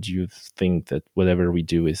 or do you think that whatever we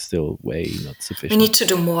do is still way not sufficient? We need to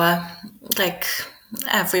do more, like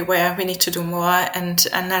everywhere. We need to do more, and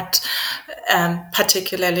that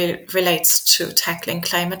particularly relates to tackling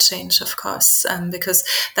climate change, of course, because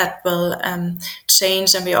that will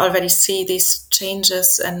change, and we already see these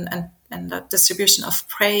changes and the distribution of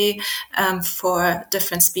prey for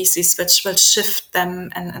different species, which will shift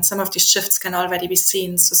them. And some of these shifts can already be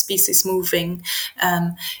seen. So species moving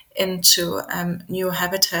into new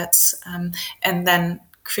habitats, and then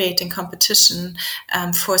creating competition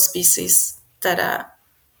for species that are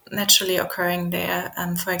naturally occurring there.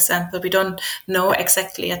 For example, we don't know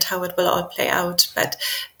exactly yet how it will all play out, but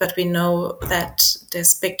we know that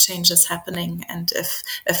there's big changes happening, and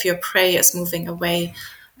if your prey is moving away,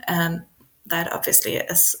 that obviously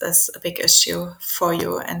is a big issue for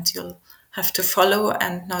you, and you'll have to follow,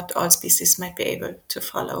 and not all species might be able to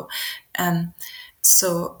follow. That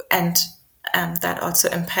also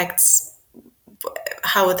impacts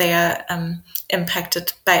how they are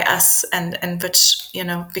impacted by us, and which,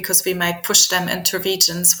 because we might push them into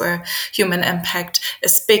regions where human impact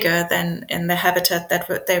is bigger than in the habitat that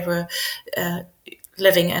they were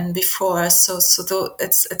living in before. So though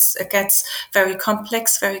it gets very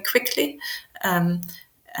complex very quickly,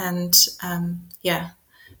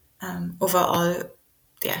 overall,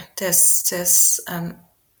 there's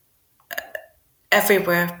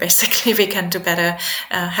everywhere, basically, we can do better.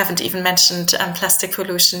 Haven't even mentioned plastic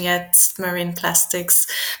pollution yet. Marine plastics,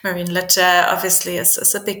 marine litter, obviously,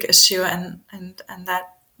 is a big issue, and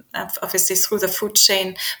that obviously through the food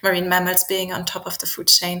chain, marine mammals being on top of the food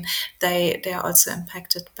chain, they are also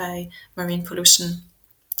impacted by marine pollution.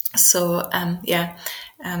 So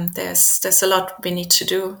there's a lot we need to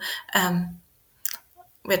do.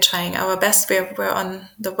 We're trying our best. We're on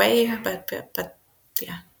the way, but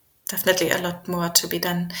yeah. Definitely a lot more to be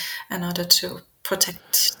done in order to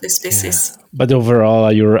protect the species. Yeah. But overall,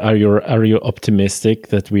 are you optimistic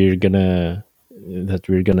that we're gonna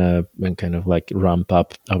kind of like ramp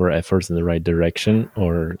up our efforts in the right direction,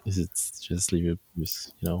 or is it just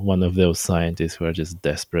one of those scientists who are just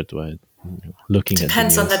desperate while looking at the news?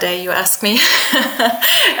 Depends on the day, you ask me.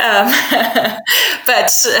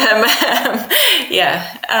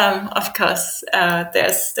 Of course,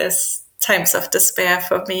 there's times of despair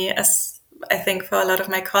for me, as I think for a lot of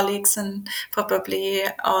my colleagues, and probably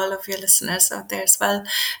all of your listeners out there as well.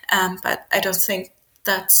 But I don't think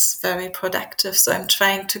that's very productive. So I'm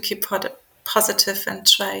trying to keep positive and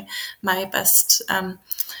try my best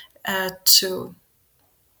to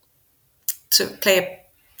play a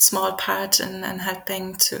small part in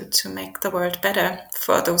helping to make the world better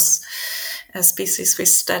for those species we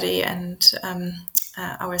study and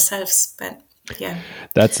ourselves. But yeah,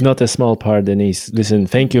 that's not a small part, Denise. Listen,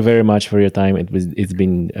 thank you very much for your time. It's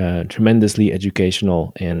been tremendously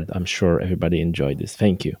educational, and I'm sure everybody enjoyed this.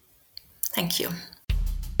 Thank you. Thank you.